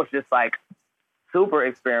 And that was just like super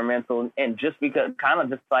experimental, and just because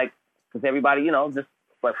everybody, you know, just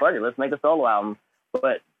like, fuck it, let's make a solo album.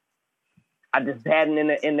 But I just hadn't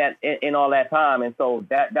in all that time, and so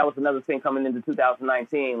that was another thing coming into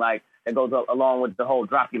 2019, like that goes along with the whole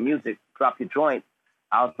drop your music, drop your joint.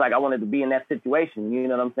 I was like, I wanted to be in that situation, you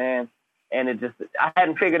know what I'm saying? And I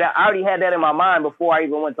hadn't figured out. I already had that in my mind before I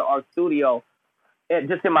even went to our studio,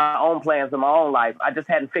 just in my own plans in my own life. I just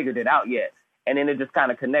hadn't figured it out yet, and then it just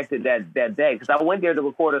kind of connected that day, because I went there to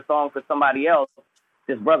record a song for somebody else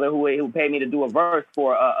this brother who paid me to do a verse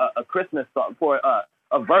for a Christmas song, for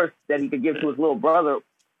a verse that he could give to his little brother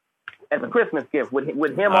as a Christmas gift with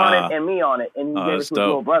him on it and me on it, and he gave it to his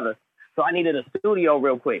little brother. So I needed a studio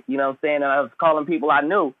real quick, you know what I'm saying? And I was calling people I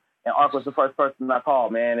knew, and Ark was the first person I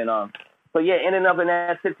called, man. And so yeah, ending up in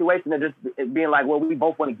that situation of just being like, well, we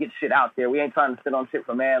both want to get shit out there. We ain't trying to sit on shit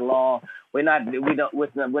for mad long. We're not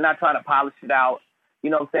trying to polish it out. You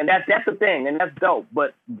know what I'm saying? That's the thing, and that's dope.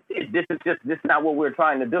 But this is not what we're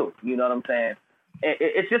trying to do. You know what I'm saying?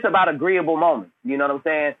 It's just about agreeable moments. You know what I'm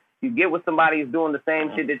saying? You get with somebody who's doing the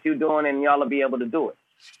same shit that you're doing, and y'all will be able to do it.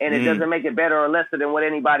 And it doesn't make it better or lesser than what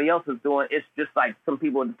anybody else is doing. It's just like some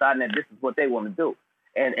people are deciding that this is what they want to do.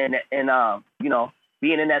 And you know,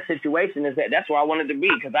 being in that situation that's where I wanted to be,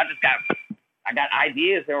 because I got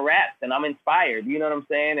ideas and raps, and I'm inspired. You know what I'm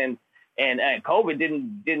saying? And COVID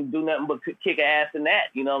didn't do nothing but kick ass in that.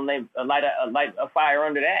 You know, light a fire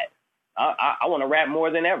under that. I want to rap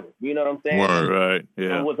more than ever. You know what I'm saying? Word, right?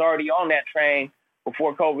 Yeah. I was already on that train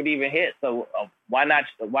before COVID even hit. So why not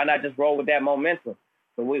just roll with that momentum?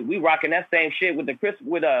 So we rocking that same shit with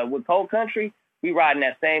with Cold Country. We riding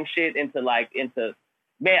that same shit into on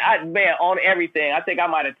everything. I think I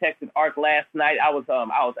might have texted Ark last night. I was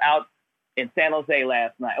out in San Jose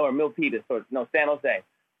last night, or Milpitas, San Jose.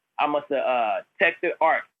 I must have texted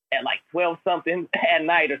Ark at like 12 something at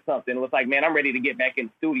night or something. It was like, man, I'm ready to get back in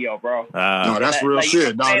the studio, bro. No, that's real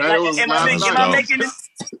shit. No, that was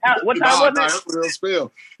what time was it? That's real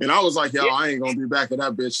spill. And I was like, yo, I ain't gonna be back at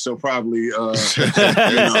that bitch till probably end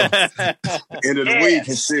of the week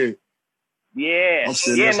and shit. Yeah,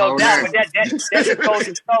 no doubt. But that just goes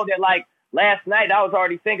to show that, like, last night I was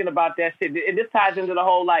already thinking about that shit. And this ties into the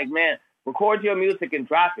whole, like, man, record your music and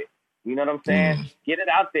drop it. You know what I'm saying? Get it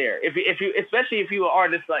out there. If you, especially if you an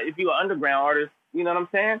artist, like if you an underground artist, you know what I'm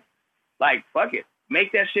saying? Like, fuck it,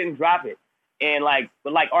 make that shit and drop it. And like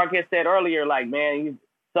Ark had said earlier, like, man, he's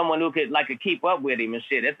someone who could keep up with him and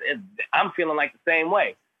shit. I'm feeling like the same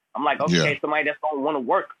way. I'm like, okay, somebody that's gonna want to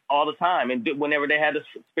work all the time and do, whenever they have the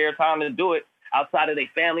spare time to do it outside of their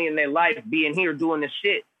family and their life, being here doing this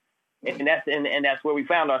shit. And that's where we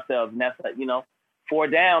found ourselves. And that's, you know, 4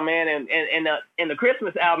 Down, man, and the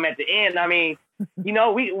Christmas album at the end. I mean, you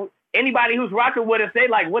know, anybody who's rocking with us, they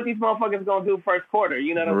like, what these motherfuckers gonna do first quarter?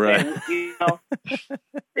 You know what I'm saying? You know,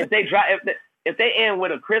 if they end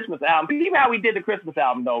with a Christmas album, even how we did the Christmas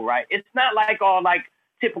album though, right? It's not like all like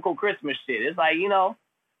typical Christmas shit. It's like, you know,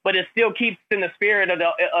 but it still keeps in the spirit of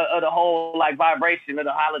the whole like vibration of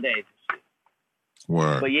the holidays and shit.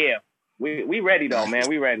 Word. But yeah, we ready though, man.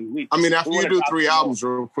 We ready. After you do 3 albums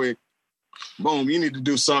real quick, boom, you need to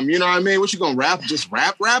do something. You know what I mean? What you gonna rap? Just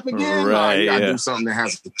rap again? Right, you gotta do something that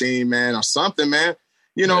has a theme, man, or something, man.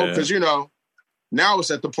 You know, because you know, now it's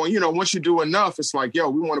at the point, you know, once you do enough, it's like, yo,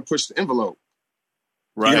 we want to push the envelope.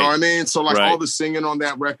 Right. You know what I mean? So like all the singing on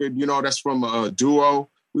that record, you know, that's from a duo.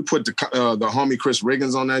 We put the homie Chris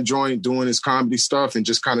Riggins on that joint doing his comedy stuff and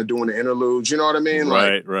just kind of doing the interludes. You know what I mean?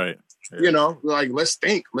 Right. Yeah. You know, like, let's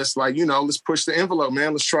think. Let's like, you know, let's push the envelope,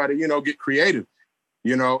 man. Let's try to, you know, get creative.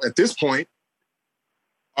 You know, at this point,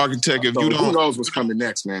 Architect, if you don't, who knows what's coming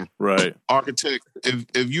next, man? Right. Architect,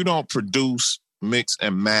 if you don't produce, mix,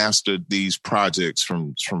 and master these projects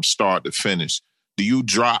from start to finish, do you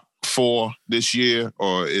drop 4 this year,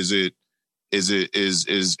 or is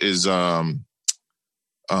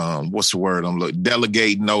what's the word I'm looking?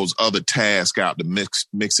 Delegating those other tasks out, the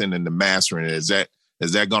mixing and the mastering? Is that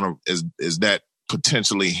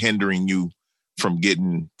potentially hindering you from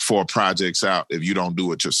getting 4 projects out if you don't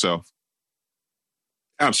do it yourself?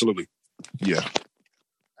 Absolutely. Yeah.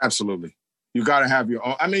 Absolutely. You got to have your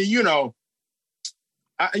own. I mean, you know.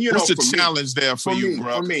 What's the challenge there for you,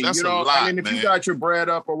 bro? For me, that's you know, a lot, I mean, if you got your bread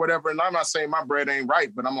up or whatever, and I'm not saying my bread ain't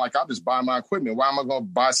right, but I'm like, I'll just buy my equipment. Why am I going to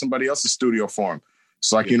buy somebody else's studio for them?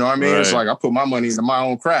 It's like, you know what I mean? Right. It's like I put my money into my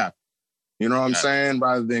own craft. You know what I'm saying?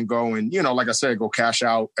 Rather than go and, you know, like I said, go cash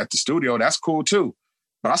out at the studio. That's cool too.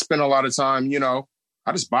 But I spend a lot of time, you know,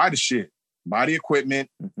 I just buy the shit, buy the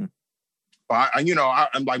equipment. Mm-hmm.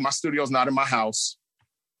 I'm like, my studio's not in my house.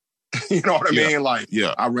 You know what I mean? Like,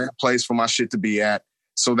 I rent a place for my shit to be at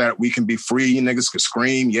so that we can be free. You niggas could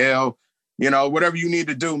scream, yell, you know, whatever you need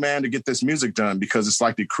to do, man, to get this music done, because it's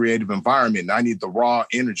like the creative environment. And I need the raw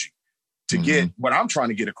energy to get what I'm trying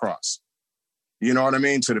to get across. You know what I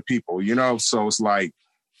mean? To the people, you know? So it's like,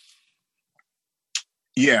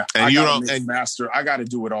 and I gotta master. I got to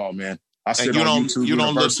do it all, man. I sit on YouTube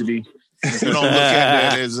University. You don't look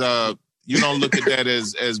at that as you don't look at that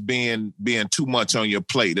as being too much on your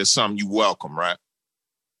plate. It's something you welcome, right?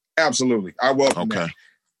 Absolutely, I welcome that.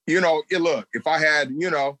 You know, look, if I had,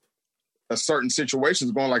 you know, a certain situation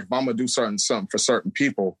is going, like if I'm gonna do something for certain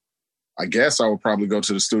people, I guess I would probably go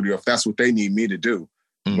to the studio if that's what they need me to do.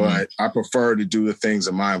 Mm-hmm. But I prefer to do the things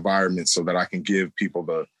in my environment so that I can give people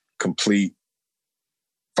the complete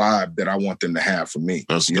vibe that I want them to have from me.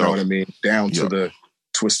 You know what I mean? Down to the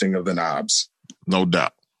twisting of the knobs. No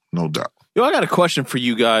doubt. No doubt. Yo, I got a question for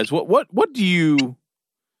you guys. What do you?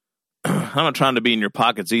 I'm not trying to be in your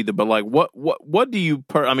pockets either, but like, what do you?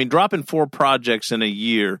 Dropping 4 projects in a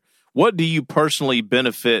year. What do you personally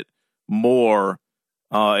benefit more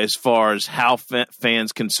as far as how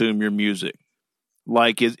fans consume your music?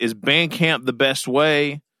 Like, is Bandcamp the best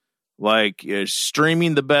way? Like, is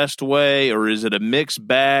streaming the best way, or is it a mixed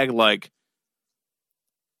bag? Like,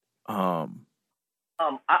 I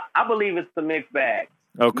believe it's the mixed bag.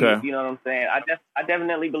 Okay. You know what I'm saying? I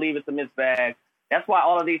definitely believe it's a mixed bag. That's why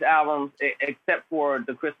all of these albums, except for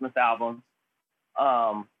the Christmas album,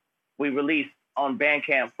 we released on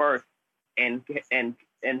Bandcamp first and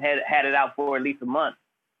had it out for at least a month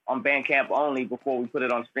on Bandcamp only before we put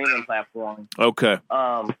it on streaming platforms. Okay.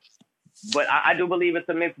 But I do believe it's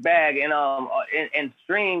a mixed bag, and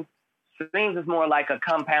streams is more like a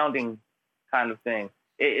compounding kind of thing.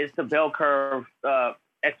 It's the bell curve,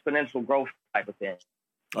 exponential growth type of thing.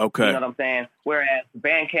 Okay. You know what I'm saying? Whereas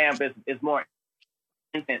Bandcamp is more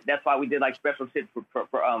instant. That's why we did like special shit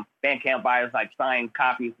for Bandcamp buyers, like signed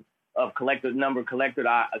copies of collector's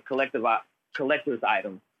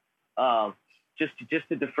items. Just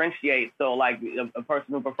to differentiate, so like a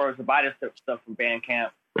person who prefers to buy this stuff from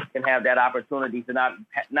Bandcamp can have that opportunity to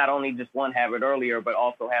not only just have it earlier, but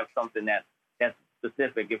also have something that's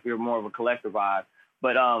specific if you're more of a collector vibe.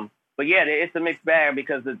 But yeah, it's a mixed bag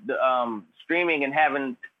because the streaming and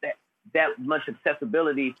having that much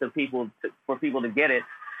accessibility to people for people to get it,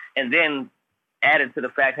 and then added to the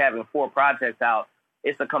fact having 4 projects out,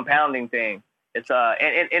 it's a compounding thing. It's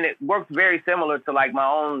and it works very similar to like my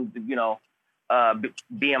own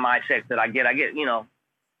BMI checks that I get.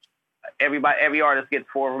 Every artist gets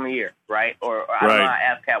 4 of them a year, right? Or I don't know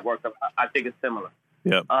how ASCAP works. I think it's similar.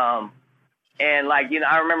 Yeah. And like,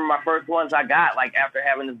 I remember my first ones I got like after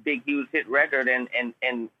having this big, huge hit record and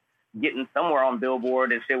getting somewhere on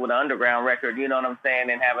Billboard and shit with an underground record, you know what I'm saying?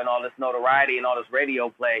 And having all this notoriety and all this radio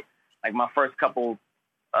play. Like my first couple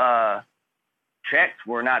checks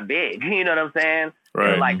were not big, you know what I'm saying? Right.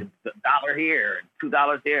 They were like $1 here,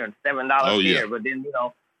 $2 here, and $7 here. But then,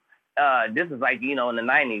 this is like, in the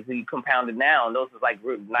 90s, so you compound it now, and those is like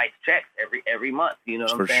nice checks every month, you know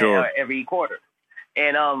what I'm saying? Sure. Every quarter.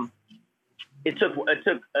 And it took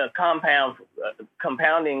a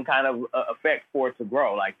compounding kind of effect for it to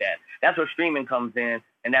grow like that. That's where streaming comes in,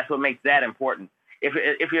 and that's what makes that important.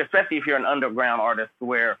 Especially if you're an underground artist,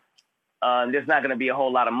 where there's not going to be a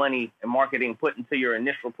whole lot of money and marketing put into your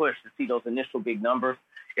initial push to see those initial big numbers.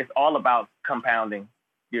 It's all about compounding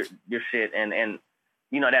your shit, and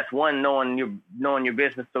that's one, knowing your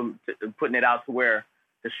business, to putting it out to where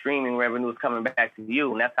the streaming revenue is coming back to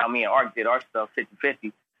you, and that's how me and Art did our stuff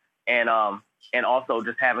 50-50, and also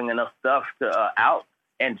just having enough stuff to out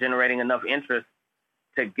and generating enough interest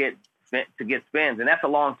to get spins, and that's a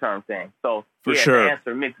long-term thing. So for sure, to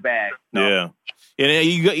answer, mixed bag. Yeah, and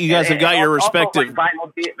you guys have got your respective. Like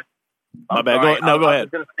vinyl deals. My bad. Go ahead. I was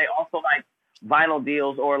going to say also like vinyl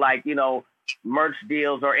deals or like merch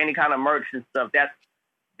deals or any kind of merch and stuff.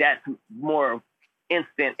 That's more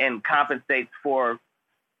instant and compensates for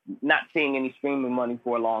not seeing any streaming money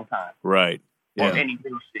for a long time. Right. Or any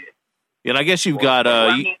new shit. And I guess you've got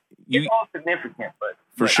it's all significant,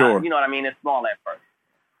 but sure. You know what I mean? It's small at first.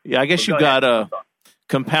 Yeah, I guess you've got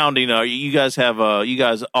compounding. You guys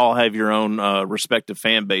all have your own respective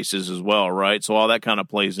fan bases as well, right? So all that kind of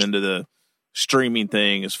plays into the streaming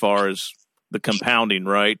thing as far as the compounding,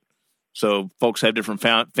 right? So folks have different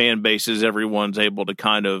fan bases. Everyone's able to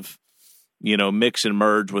kind of, mix and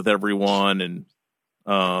merge with everyone, and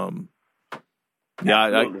I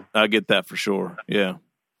get that for sure. Yeah.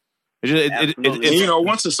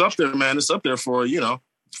 Once it's up there, man, it's up there for,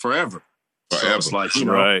 forever. So it's like,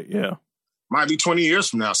 right, yeah. Might be 20 years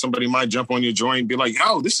from now, somebody might jump on your joint and be like,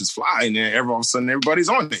 "Oh, this is fly," and then all of a sudden everybody's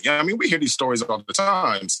on it. Yeah, I mean, we hear these stories all the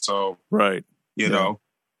time. So, right, you know,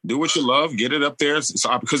 do what you love, get it up there.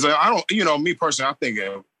 So, because I don't, me personally, I think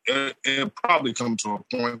it probably come to a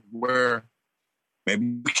point where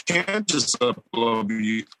maybe we can't just upload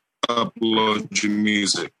your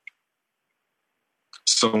music.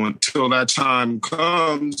 So until that time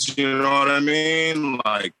comes, you know what I mean?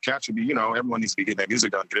 Like, everyone needs to be getting that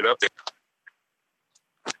music done, get it up there.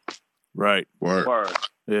 Right. Word.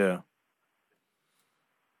 Yeah.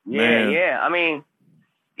 Yeah. I mean,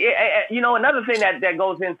 another thing that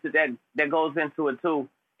goes into it too,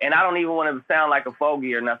 And I don't even want to sound like a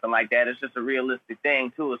fogey or nothing like that. It's just a realistic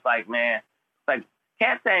thing too. It's like, man, it's like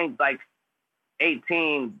cats ain't like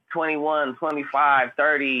 18, 21, 25,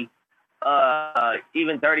 30,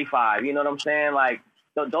 even 35. You know what I'm saying? Like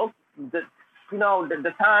the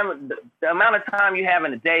time, the amount of time you have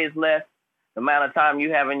in a day is less. The amount of time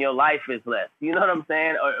you have in your life is less. You know what I'm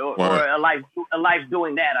saying? Or a life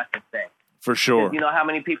doing that, I should say. For sure. You know how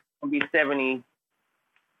many people can be 70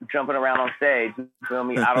 jumping around on stage? You feel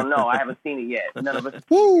me? I don't know. I haven't seen it yet. None of us.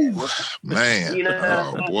 Woo, man. You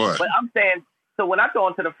know, boy. But I'm saying, so when I go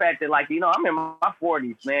into the fact that, like, you know, I'm in my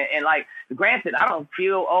 40s, man, and like, granted, I don't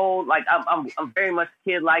feel old. Like, I'm very much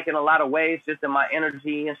kid-like in a lot of ways, just in my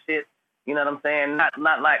energy and shit. You know what I'm saying?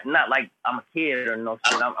 Not like I'm a kid or no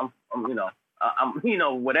shit. I'm you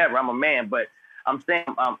know, whatever. I'm a man, but I'm saying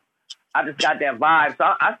I just got that vibe. So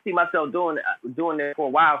I see myself doing it for a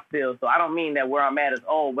while still. So I don't mean that where I'm at is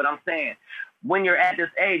old, but I'm saying when you're at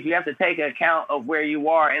this age, you have to take account of where you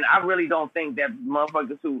are. And I really don't think that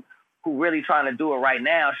motherfuckers who really trying to do it right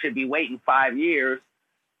now should be waiting 5 years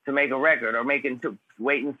to make a record or waiting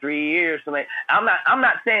 3 years to make. I'm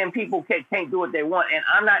not saying people can't do what they want, and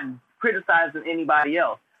I'm not criticizing anybody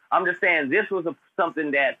else. I'm just saying this was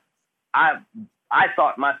something that I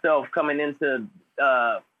thought myself coming into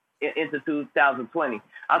 2020.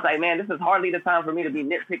 I was like, man, this is hardly the time for me to be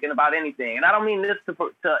nitpicking about anything. And I don't mean this to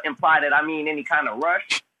imply that I mean any kind of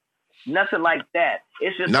rush. Nothing like that.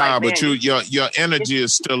 It's just but your energy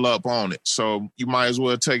is still up on it, so you might as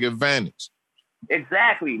well take advantage.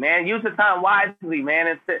 Exactly, man. Use the time wisely, man.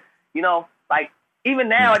 It's, you know, like even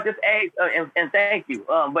now at this age, and thank you.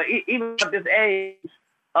 But even at this age,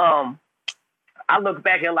 I look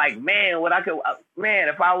back and like, man,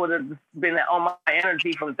 if I would have been on my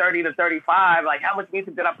energy from 30 to 35, like how much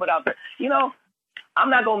music did I put out there? You know, I'm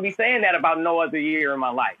not going to be saying that about no other year in my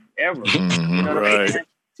life ever. Mm-hmm, you know what right. I mean?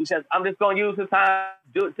 Because I'm just going to use the time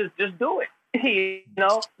to just do it. You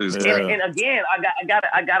know, and again,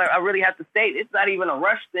 I really have to state it's not even a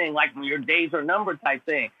rush thing, like your days are numbered type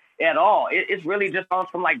thing at all. It's really just on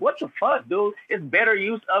some like, what the fuck, dude? It's better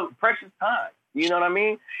use of precious time. You know what I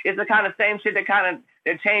mean? It's the kind of same shit that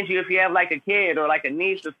change you if you have like a kid or like a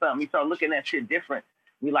niece or something. You start looking at shit different.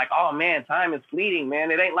 You're like, oh man, time is fleeting,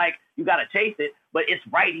 man. It ain't like you got to chase it, but it's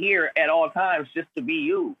right here at all times just to be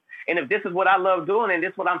you. And if this is what I love doing and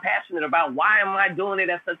this is what I'm passionate about, why am I doing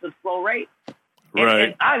it at such a slow rate? Right.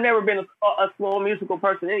 And I've never been a slow musical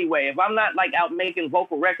person anyway. If I'm not like out making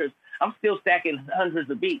vocal records, I'm still stacking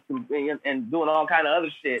hundreds of beats and doing all kind of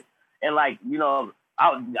other shit. And like, you know,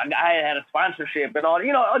 I had a sponsorship and all,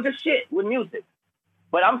 you know, just shit with music.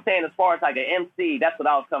 But I'm saying as far as like an MC, that's what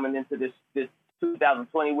I was coming into this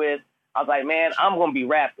 2020 with. I was like, man, I'm going to be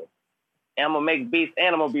rapping. And I'm going to make beats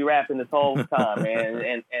and I'm going to be rapping this whole time,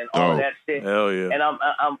 man, and all that shit. Hell yeah. And I'm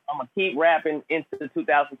going to keep rapping into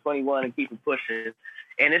 2021 and keep it pushing.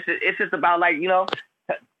 And it's just about like, you know,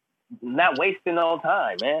 not wasting no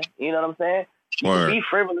time, man. You know what I'm saying? You can be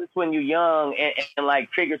frivolous when you're young and like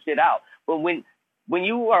figure shit out. But when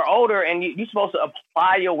you are older and you're supposed to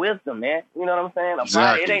apply your wisdom, man. You know what I'm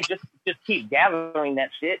saying? It ain't just keep gathering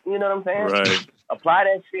that shit. You know what I'm saying? Right. Apply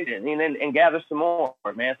that shit and gather some more,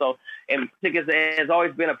 man. So, and music has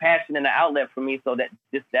always been a passion and an outlet for me. So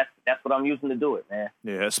that's what I'm using to do it, man.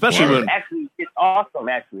 Yeah, especially when it's awesome.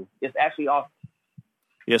 Actually, it's actually awesome.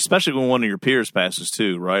 Yeah, especially when one of your peers passes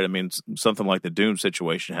too, right? I mean, something like the Doom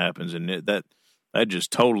situation happens, and that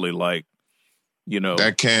just totally like, you know,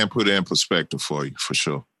 that can put it in perspective for you for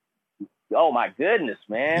sure. Oh my goodness,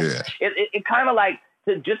 man! Yeah, it kind of like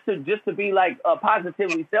to be like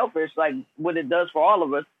positively selfish, like what it does for all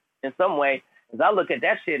of us in some way. Because I look at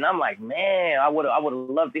that shit and I'm like, man, I would have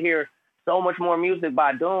loved to hear so much more music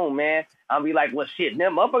by Doom, man. I'll be like, well, shit,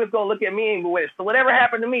 them motherfuckers gonna look at me and go, so whatever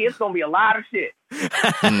happened to me, it's gonna be a lot of shit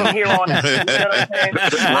from here on out. You know what I'm saying?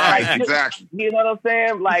 Right, like, exactly. You know what I'm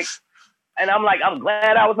saying? Like, and I'm like, I'm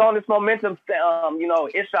glad I was on this momentum. You know,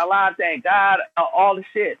 inshallah, thank God, all the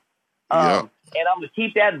shit. And I'm gonna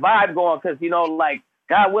keep that vibe going because, you know, like,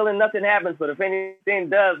 God willing, nothing happens. But if anything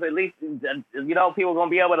does, at least, you know, people are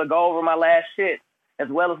gonna be able to go over my last shit as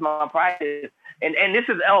well as my practice. And this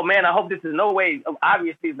is, oh man, I hope this is no way,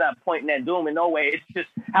 obviously it's not pointing at Doom in no way. It's just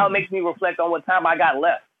how it makes me reflect on what time I got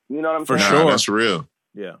left. You know what I'm saying? For sure. That's real.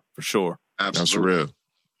 Yeah, for sure. Absolutely. That's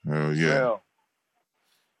real. Oh, yeah. Real.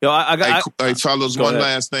 Yo, I got. Hey, fellas, one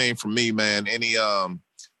last thing from me, man. Any updates,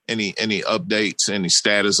 any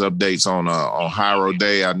status updates on Hyro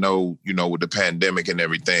Day? I know, you know, with the pandemic and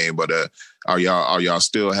everything, but are y'all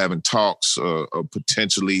still having talks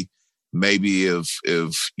potentially? Maybe if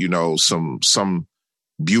you know some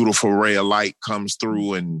beautiful ray of light comes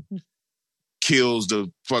through and kills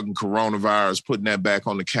the fucking coronavirus, putting that back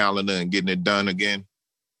on the calendar and getting it done again?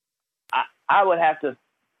 I would have to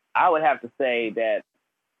say that,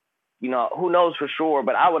 who knows for sure,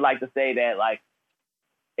 but I would like to say that, like,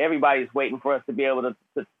 everybody's waiting for us to be able to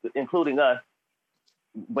including us,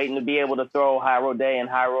 waiting to be able to throw Hyro Day and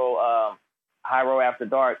Hyro After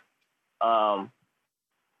Dark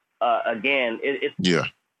again.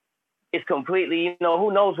 It's completely,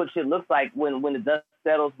 who knows what shit looks like when the dust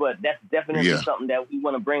settles, but that's definitely something that we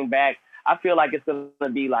want to bring back. I feel like it's going to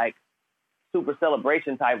be like super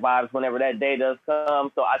celebration type vibes whenever that day does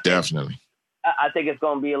come. So I think it's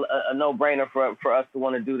going to be a no-brainer for us to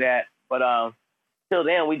want to do that. But till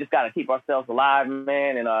then, we just got to keep ourselves alive,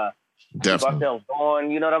 man, and keep ourselves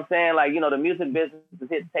going. You know what I'm saying? Like, the music business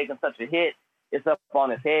is taking such a hit. It's up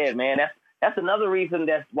on its head, man. That's another reason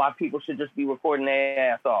that's why people should just be recording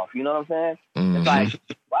their ass off. You know what I'm saying? Mm-hmm. It's like,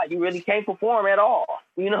 wow, you really can't perform at all.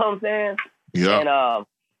 You know what I'm saying? Yeah. And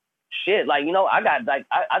shit, like, I got like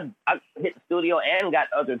I hit the studio and got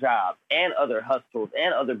other jobs and other hustles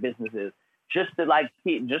and other businesses just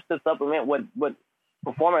to supplement what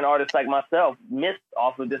performing artists like myself missed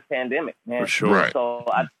off of this pandemic, man. For sure. Right. So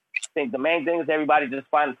I think the main thing is everybody just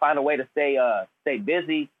find a way to stay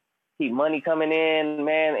busy, keep money coming in,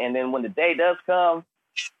 man, and then when the day does come,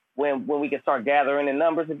 when we can start gathering in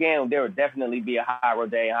numbers again, there will definitely be a Hyro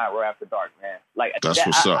Day and Hyro After Dark, man. Like that's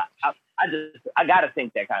what's up. I gotta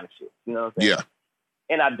think that kind of shit. You know what I'm saying? Yeah.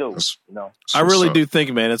 And I do. I really do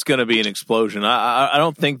think, man, it's going to be an explosion. I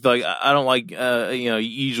don't think I don't like you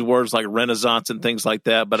use words like Renaissance and things like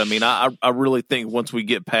that, but I mean I really think once we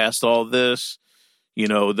get past all this,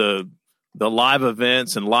 the live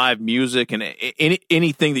events and live music and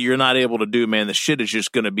anything that you're not able to do, man, the shit is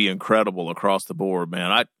just going to be incredible across the board,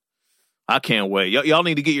 man. I can't wait. Y'all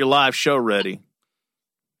need to get your live show ready.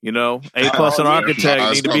 A+ and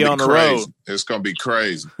Architect need to be on the road. It's going to be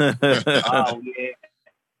crazy. Oh, yeah.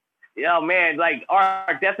 Yeah, man, like,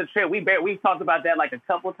 Ark, that's a trip. We've talked about that like a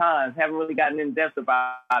couple times. Haven't really gotten in depth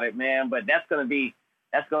about it, man. But that's gonna be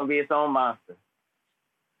its own monster.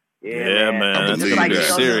 Yeah, man. That's gonna be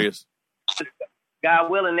serious. God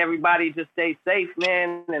willing, everybody just stay safe,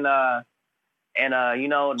 man, and that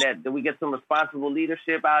we get some responsible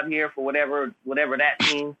leadership out here for whatever that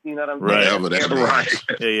means. You know what I'm saying? Right.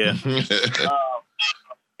 Yeah.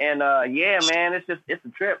 Yeah, man, it's a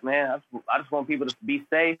trip, man. I just want people to be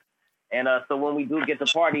safe. And so when we do get the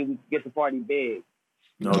party, we get the party big.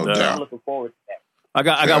 No doubt. I'm looking forward to that. I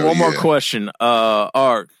got one more question.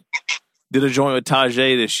 Ark did a joint with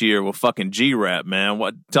Tajay this year with fucking G-Rap, man.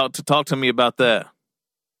 What? Talk to me about that.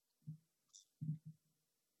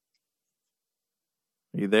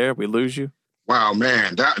 Are you there? We lose you? Wow,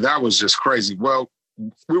 man, that was just crazy. Well,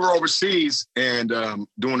 we were overseas and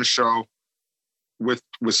doing a show with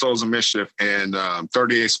Souls of Mischief and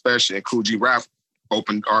 38 Special and Kool G Rap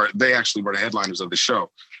they actually were the headliners of the show.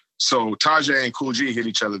 So Tajay and Kool G hit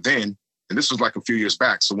each other then, and this was like a few years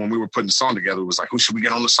back. So when we were putting the song together, it was like, who should we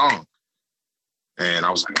get on the song? And I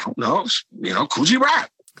was like, I don't know, Kool G Rap.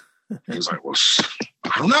 He was like, well,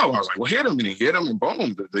 I don't know. I was like, well, hit him. And he hit him, and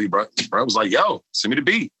boom. The bro was like, yo, send me the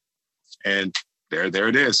beat. And there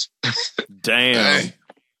it is. Damn.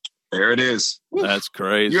 There it is. That's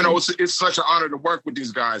crazy. It's such an honor to work with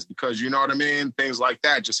these guys because, you know what I mean? Things like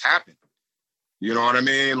that just happen. You know what I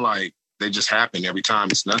mean? Like, they just happen every time.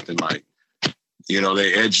 It's nothing like,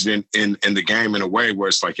 they edged in the game in a way where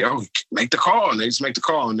it's like, yo, make the call. And they just make the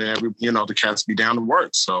call. And then, the cats be down to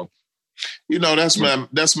work. So, that's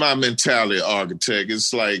my mentality, Architect.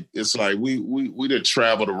 It's like we done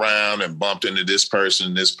traveled around and bumped into this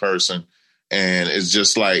person. And it's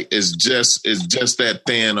just that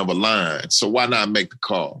thin of a line. So why not make the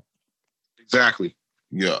call? Exactly.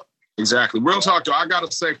 Yeah. Exactly. Real talk, though. I got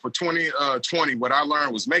to say, for 2020, what I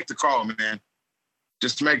learned was make the call, man.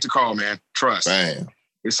 Just make the call, man. Trust. Bam.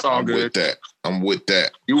 It's all good. I'm with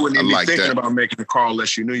that. You wouldn't even be thinking about making the call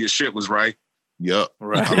unless you knew your shit was right. Yep.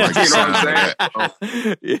 Right. I like the sound of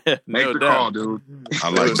that. Yeah. Make the call, dude. I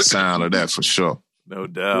like the sound of that for sure. No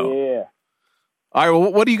doubt. Yeah. All right,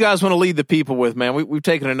 well, what do you guys want to lead the people with, man? We've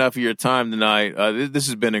taken enough of your time tonight. This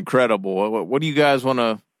has been incredible. What do you guys want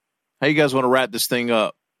to? How you guys want to wrap this thing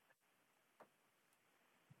up?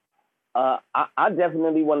 I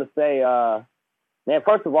definitely want to say, man,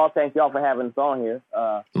 first of all, thank y'all for having us on here.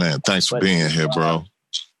 Man, thanks for being here, bro.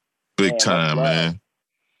 Big time, man.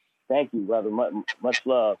 Thank you, brother. Much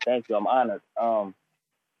love. Thank you. I'm honored.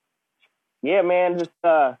 Yeah, man, just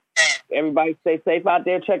everybody stay safe out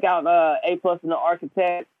there. Check out A+ and the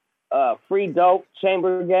Architect, Free Dope,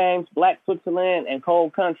 Chamber Games, Black Switzerland, and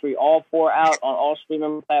Cold Country. All 4 out on all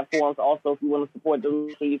streaming platforms. Also, if you want to support them,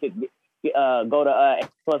 you can go to A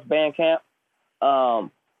Plus Bandcamp.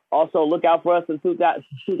 Also, look out for us in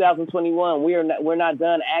 2021. We're not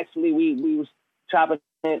done. Actually, we was chopping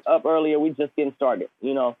it up earlier. We just getting started.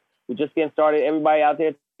 We're just getting started. Everybody out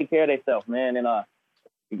there, take care of themselves, man. And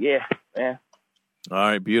yeah, man. All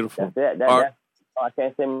right, beautiful. That's I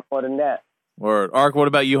can't say more than that. Word. Ark, what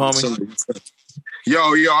about you, homie? Yo,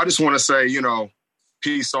 I just want to say,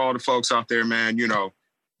 peace to all the folks out there, man.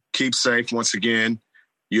 Keep safe once again.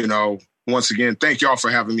 Thank y'all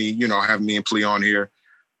for having me and Plea on here.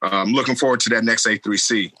 I'm looking forward to that next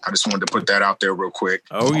A3C. I just wanted to put that out there real quick.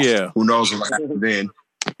 Oh, yeah. Who knows what happens then.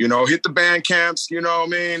 Hit the band camps, A+, hit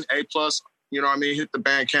the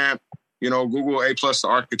band camp, Google A+ The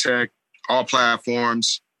Architect, all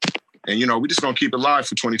platforms. And, we just going to keep it live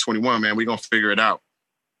for 2021, man. We're going to figure it out.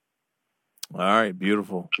 All right,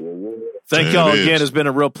 beautiful. Thank y'all again. It's been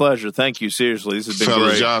a real pleasure. Thank you. Seriously, this has been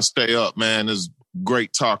Fellas, great. Y'all stay up, man. It's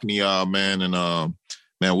great talking to y'all, man. And,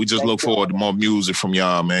 man, we just look forward to more music from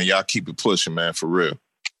y'all, man. Y'all keep it pushing, man, for real.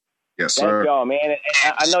 Yes, sir. Thank y'all, man. And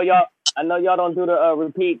I know y'all don't do the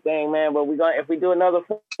repeat thing, man, but if we do another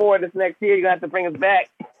 4 this next year, you're going to have to bring us back.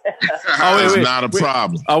 It's not a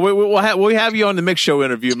problem. We'll have you on the Mix Show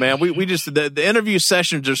interview, man. We just the interview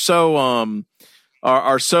sessions are so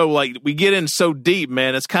are so like we get in so deep,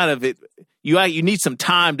 man. It's kind of you need some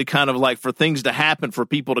time to kind of like for things to happen for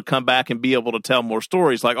people to come back and be able to tell more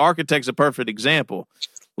stories. Like Architect's a perfect example.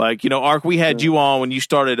 Like, Ark, we had you on when you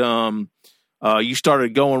started going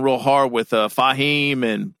real hard with Fahim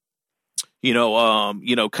and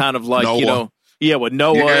kind of like Noah. With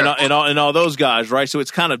Noah and all those guys, right? So it's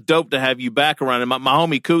kind of dope to have you back around. And my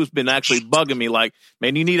homie Koo's been actually bugging me like,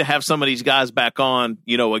 man, you need to have some of these guys back on,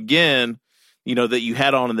 again, that you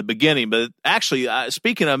had on in the beginning. But actually,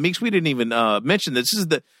 speaking of Meeks, we didn't even mention this.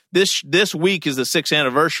 This week is the 6th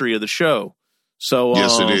anniversary of the show. So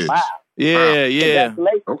yes, it is. Wow. Yeah.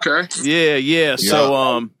 Okay. Yeah.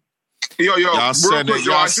 So y'all setting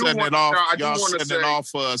it off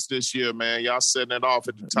for us this year, man. Y'all setting it off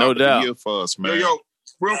at the top of the year for us, man.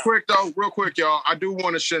 Real quick, y'all. I do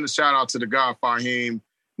want to send a shout out to the guy Fahim,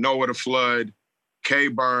 Noah the Flood, K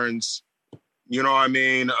Burns. You know what I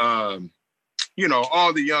mean? All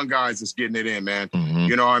the young guys that's getting it in, man. Mm-hmm.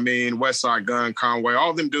 You know what I mean? Westside Gun, Conway,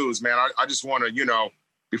 all them dudes, man. I just want to,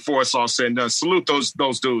 before it's all said and done, salute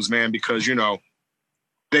those dudes, man, because,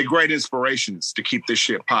 they're great inspirations to keep this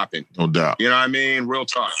shit popping. No doubt. You know what I mean? Real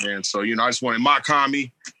talk, man. So, I just wanted Makami,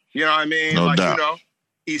 you know what I mean? No doubt.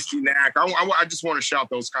 Easty Knack. I just want to shout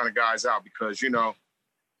those kind of guys out because,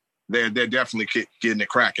 they're definitely getting it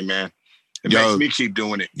cracking, man. It makes me keep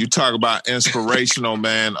doing it. You talk about inspirational,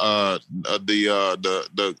 man. The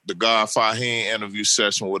God Fahim interview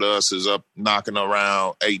session with us is up knocking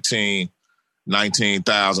around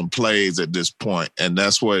 19,000 plays at this point. And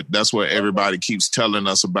that's what everybody keeps telling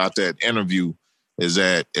us about that interview is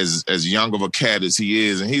that as young of a cat as he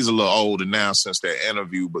is, and he's a little older now since that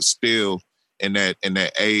interview, but still in that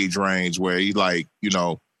age range where he like,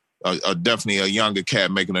 definitely a younger cat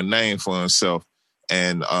making a name for himself.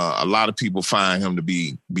 And a lot of people find him to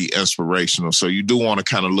be inspirational. So you do want to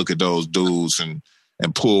kind of look at those dudes and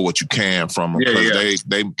pull what you can from them because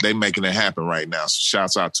they making it happen right now. So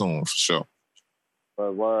shouts out to them for sure.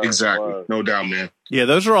 Exactly. No doubt, man. Yeah,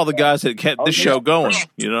 those are all the guys that kept this show going,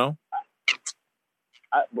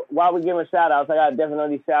 While we giving shout-outs, I got to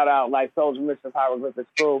definitely shout-out, like, Soldier Mission Hieroglyphics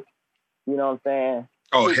crew. You know what I'm saying?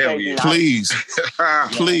 Oh, hell yeah. Please.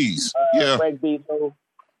 Please. Yeah. Greg Beatle,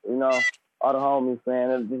 all the homies, man.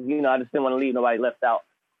 I just didn't want to leave nobody left out.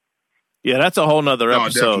 Yeah, that's a whole nother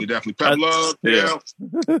episode. Definitely. Pep love. Yeah.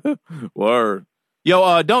 Word.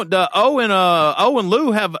 Yo, don't O and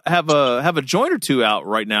Lou have a joint or two out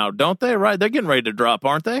right now, don't they? Right, they're getting ready to drop,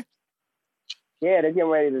 aren't they? Yeah, they're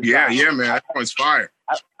getting ready to drop. Yeah, man. That one's fire.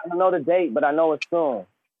 I don't know the date, but I know it's soon.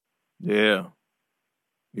 Yeah,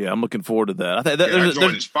 I'm looking forward to that. I think that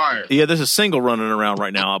joint is fire. Yeah, there's a single running around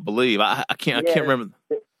right now, I believe. I can't remember.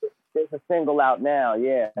 There's a single out now.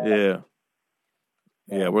 Yeah.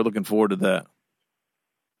 Yeah, we're looking forward to that.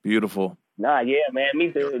 Beautiful. Yeah, man.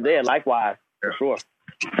 Me too. Yeah, likewise. For sure.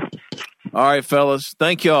 All right, fellas.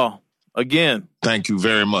 Thank y'all again. Thank you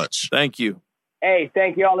very much. Thank you. Hey,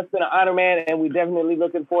 thank y'all. It's been an honor, man, and we definitely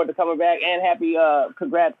looking forward to coming back. And happy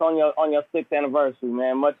congrats on your 6th anniversary,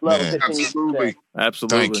 man. Much love. Absolutely.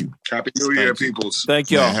 Thank you. Happy New Year, peoples.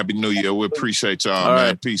 Thank y'all. Man, happy New Year. We appreciate y'all, all man.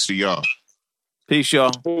 Right. Peace to y'all. Peace,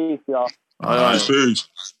 y'all. Peace, y'all. All right. Peace.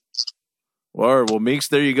 Word. Well, Meeks,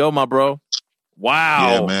 there you go, my bro.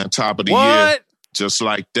 Wow. Yeah, man. Top of the year. Just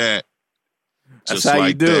like that. That's how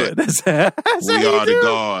you do it. That's we are the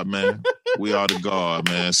God, man. We are the God,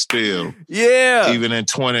 man. Still. Yeah. Even in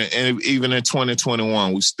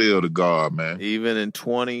 2021, we still the God, man. Even in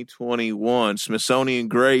 2021. Smithsonian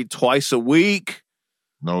Grade twice a week.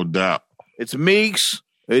 No doubt. It's Meeks.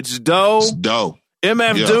 It's Doe. It's Doe.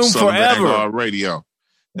 MF Doom Southern forever. Vanguard Radio.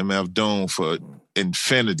 MF Doom for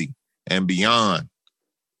infinity and beyond.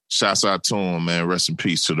 Shouts out to him, man. Rest in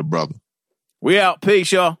peace to the brother. We out.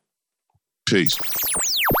 Peace, y'all. Peace.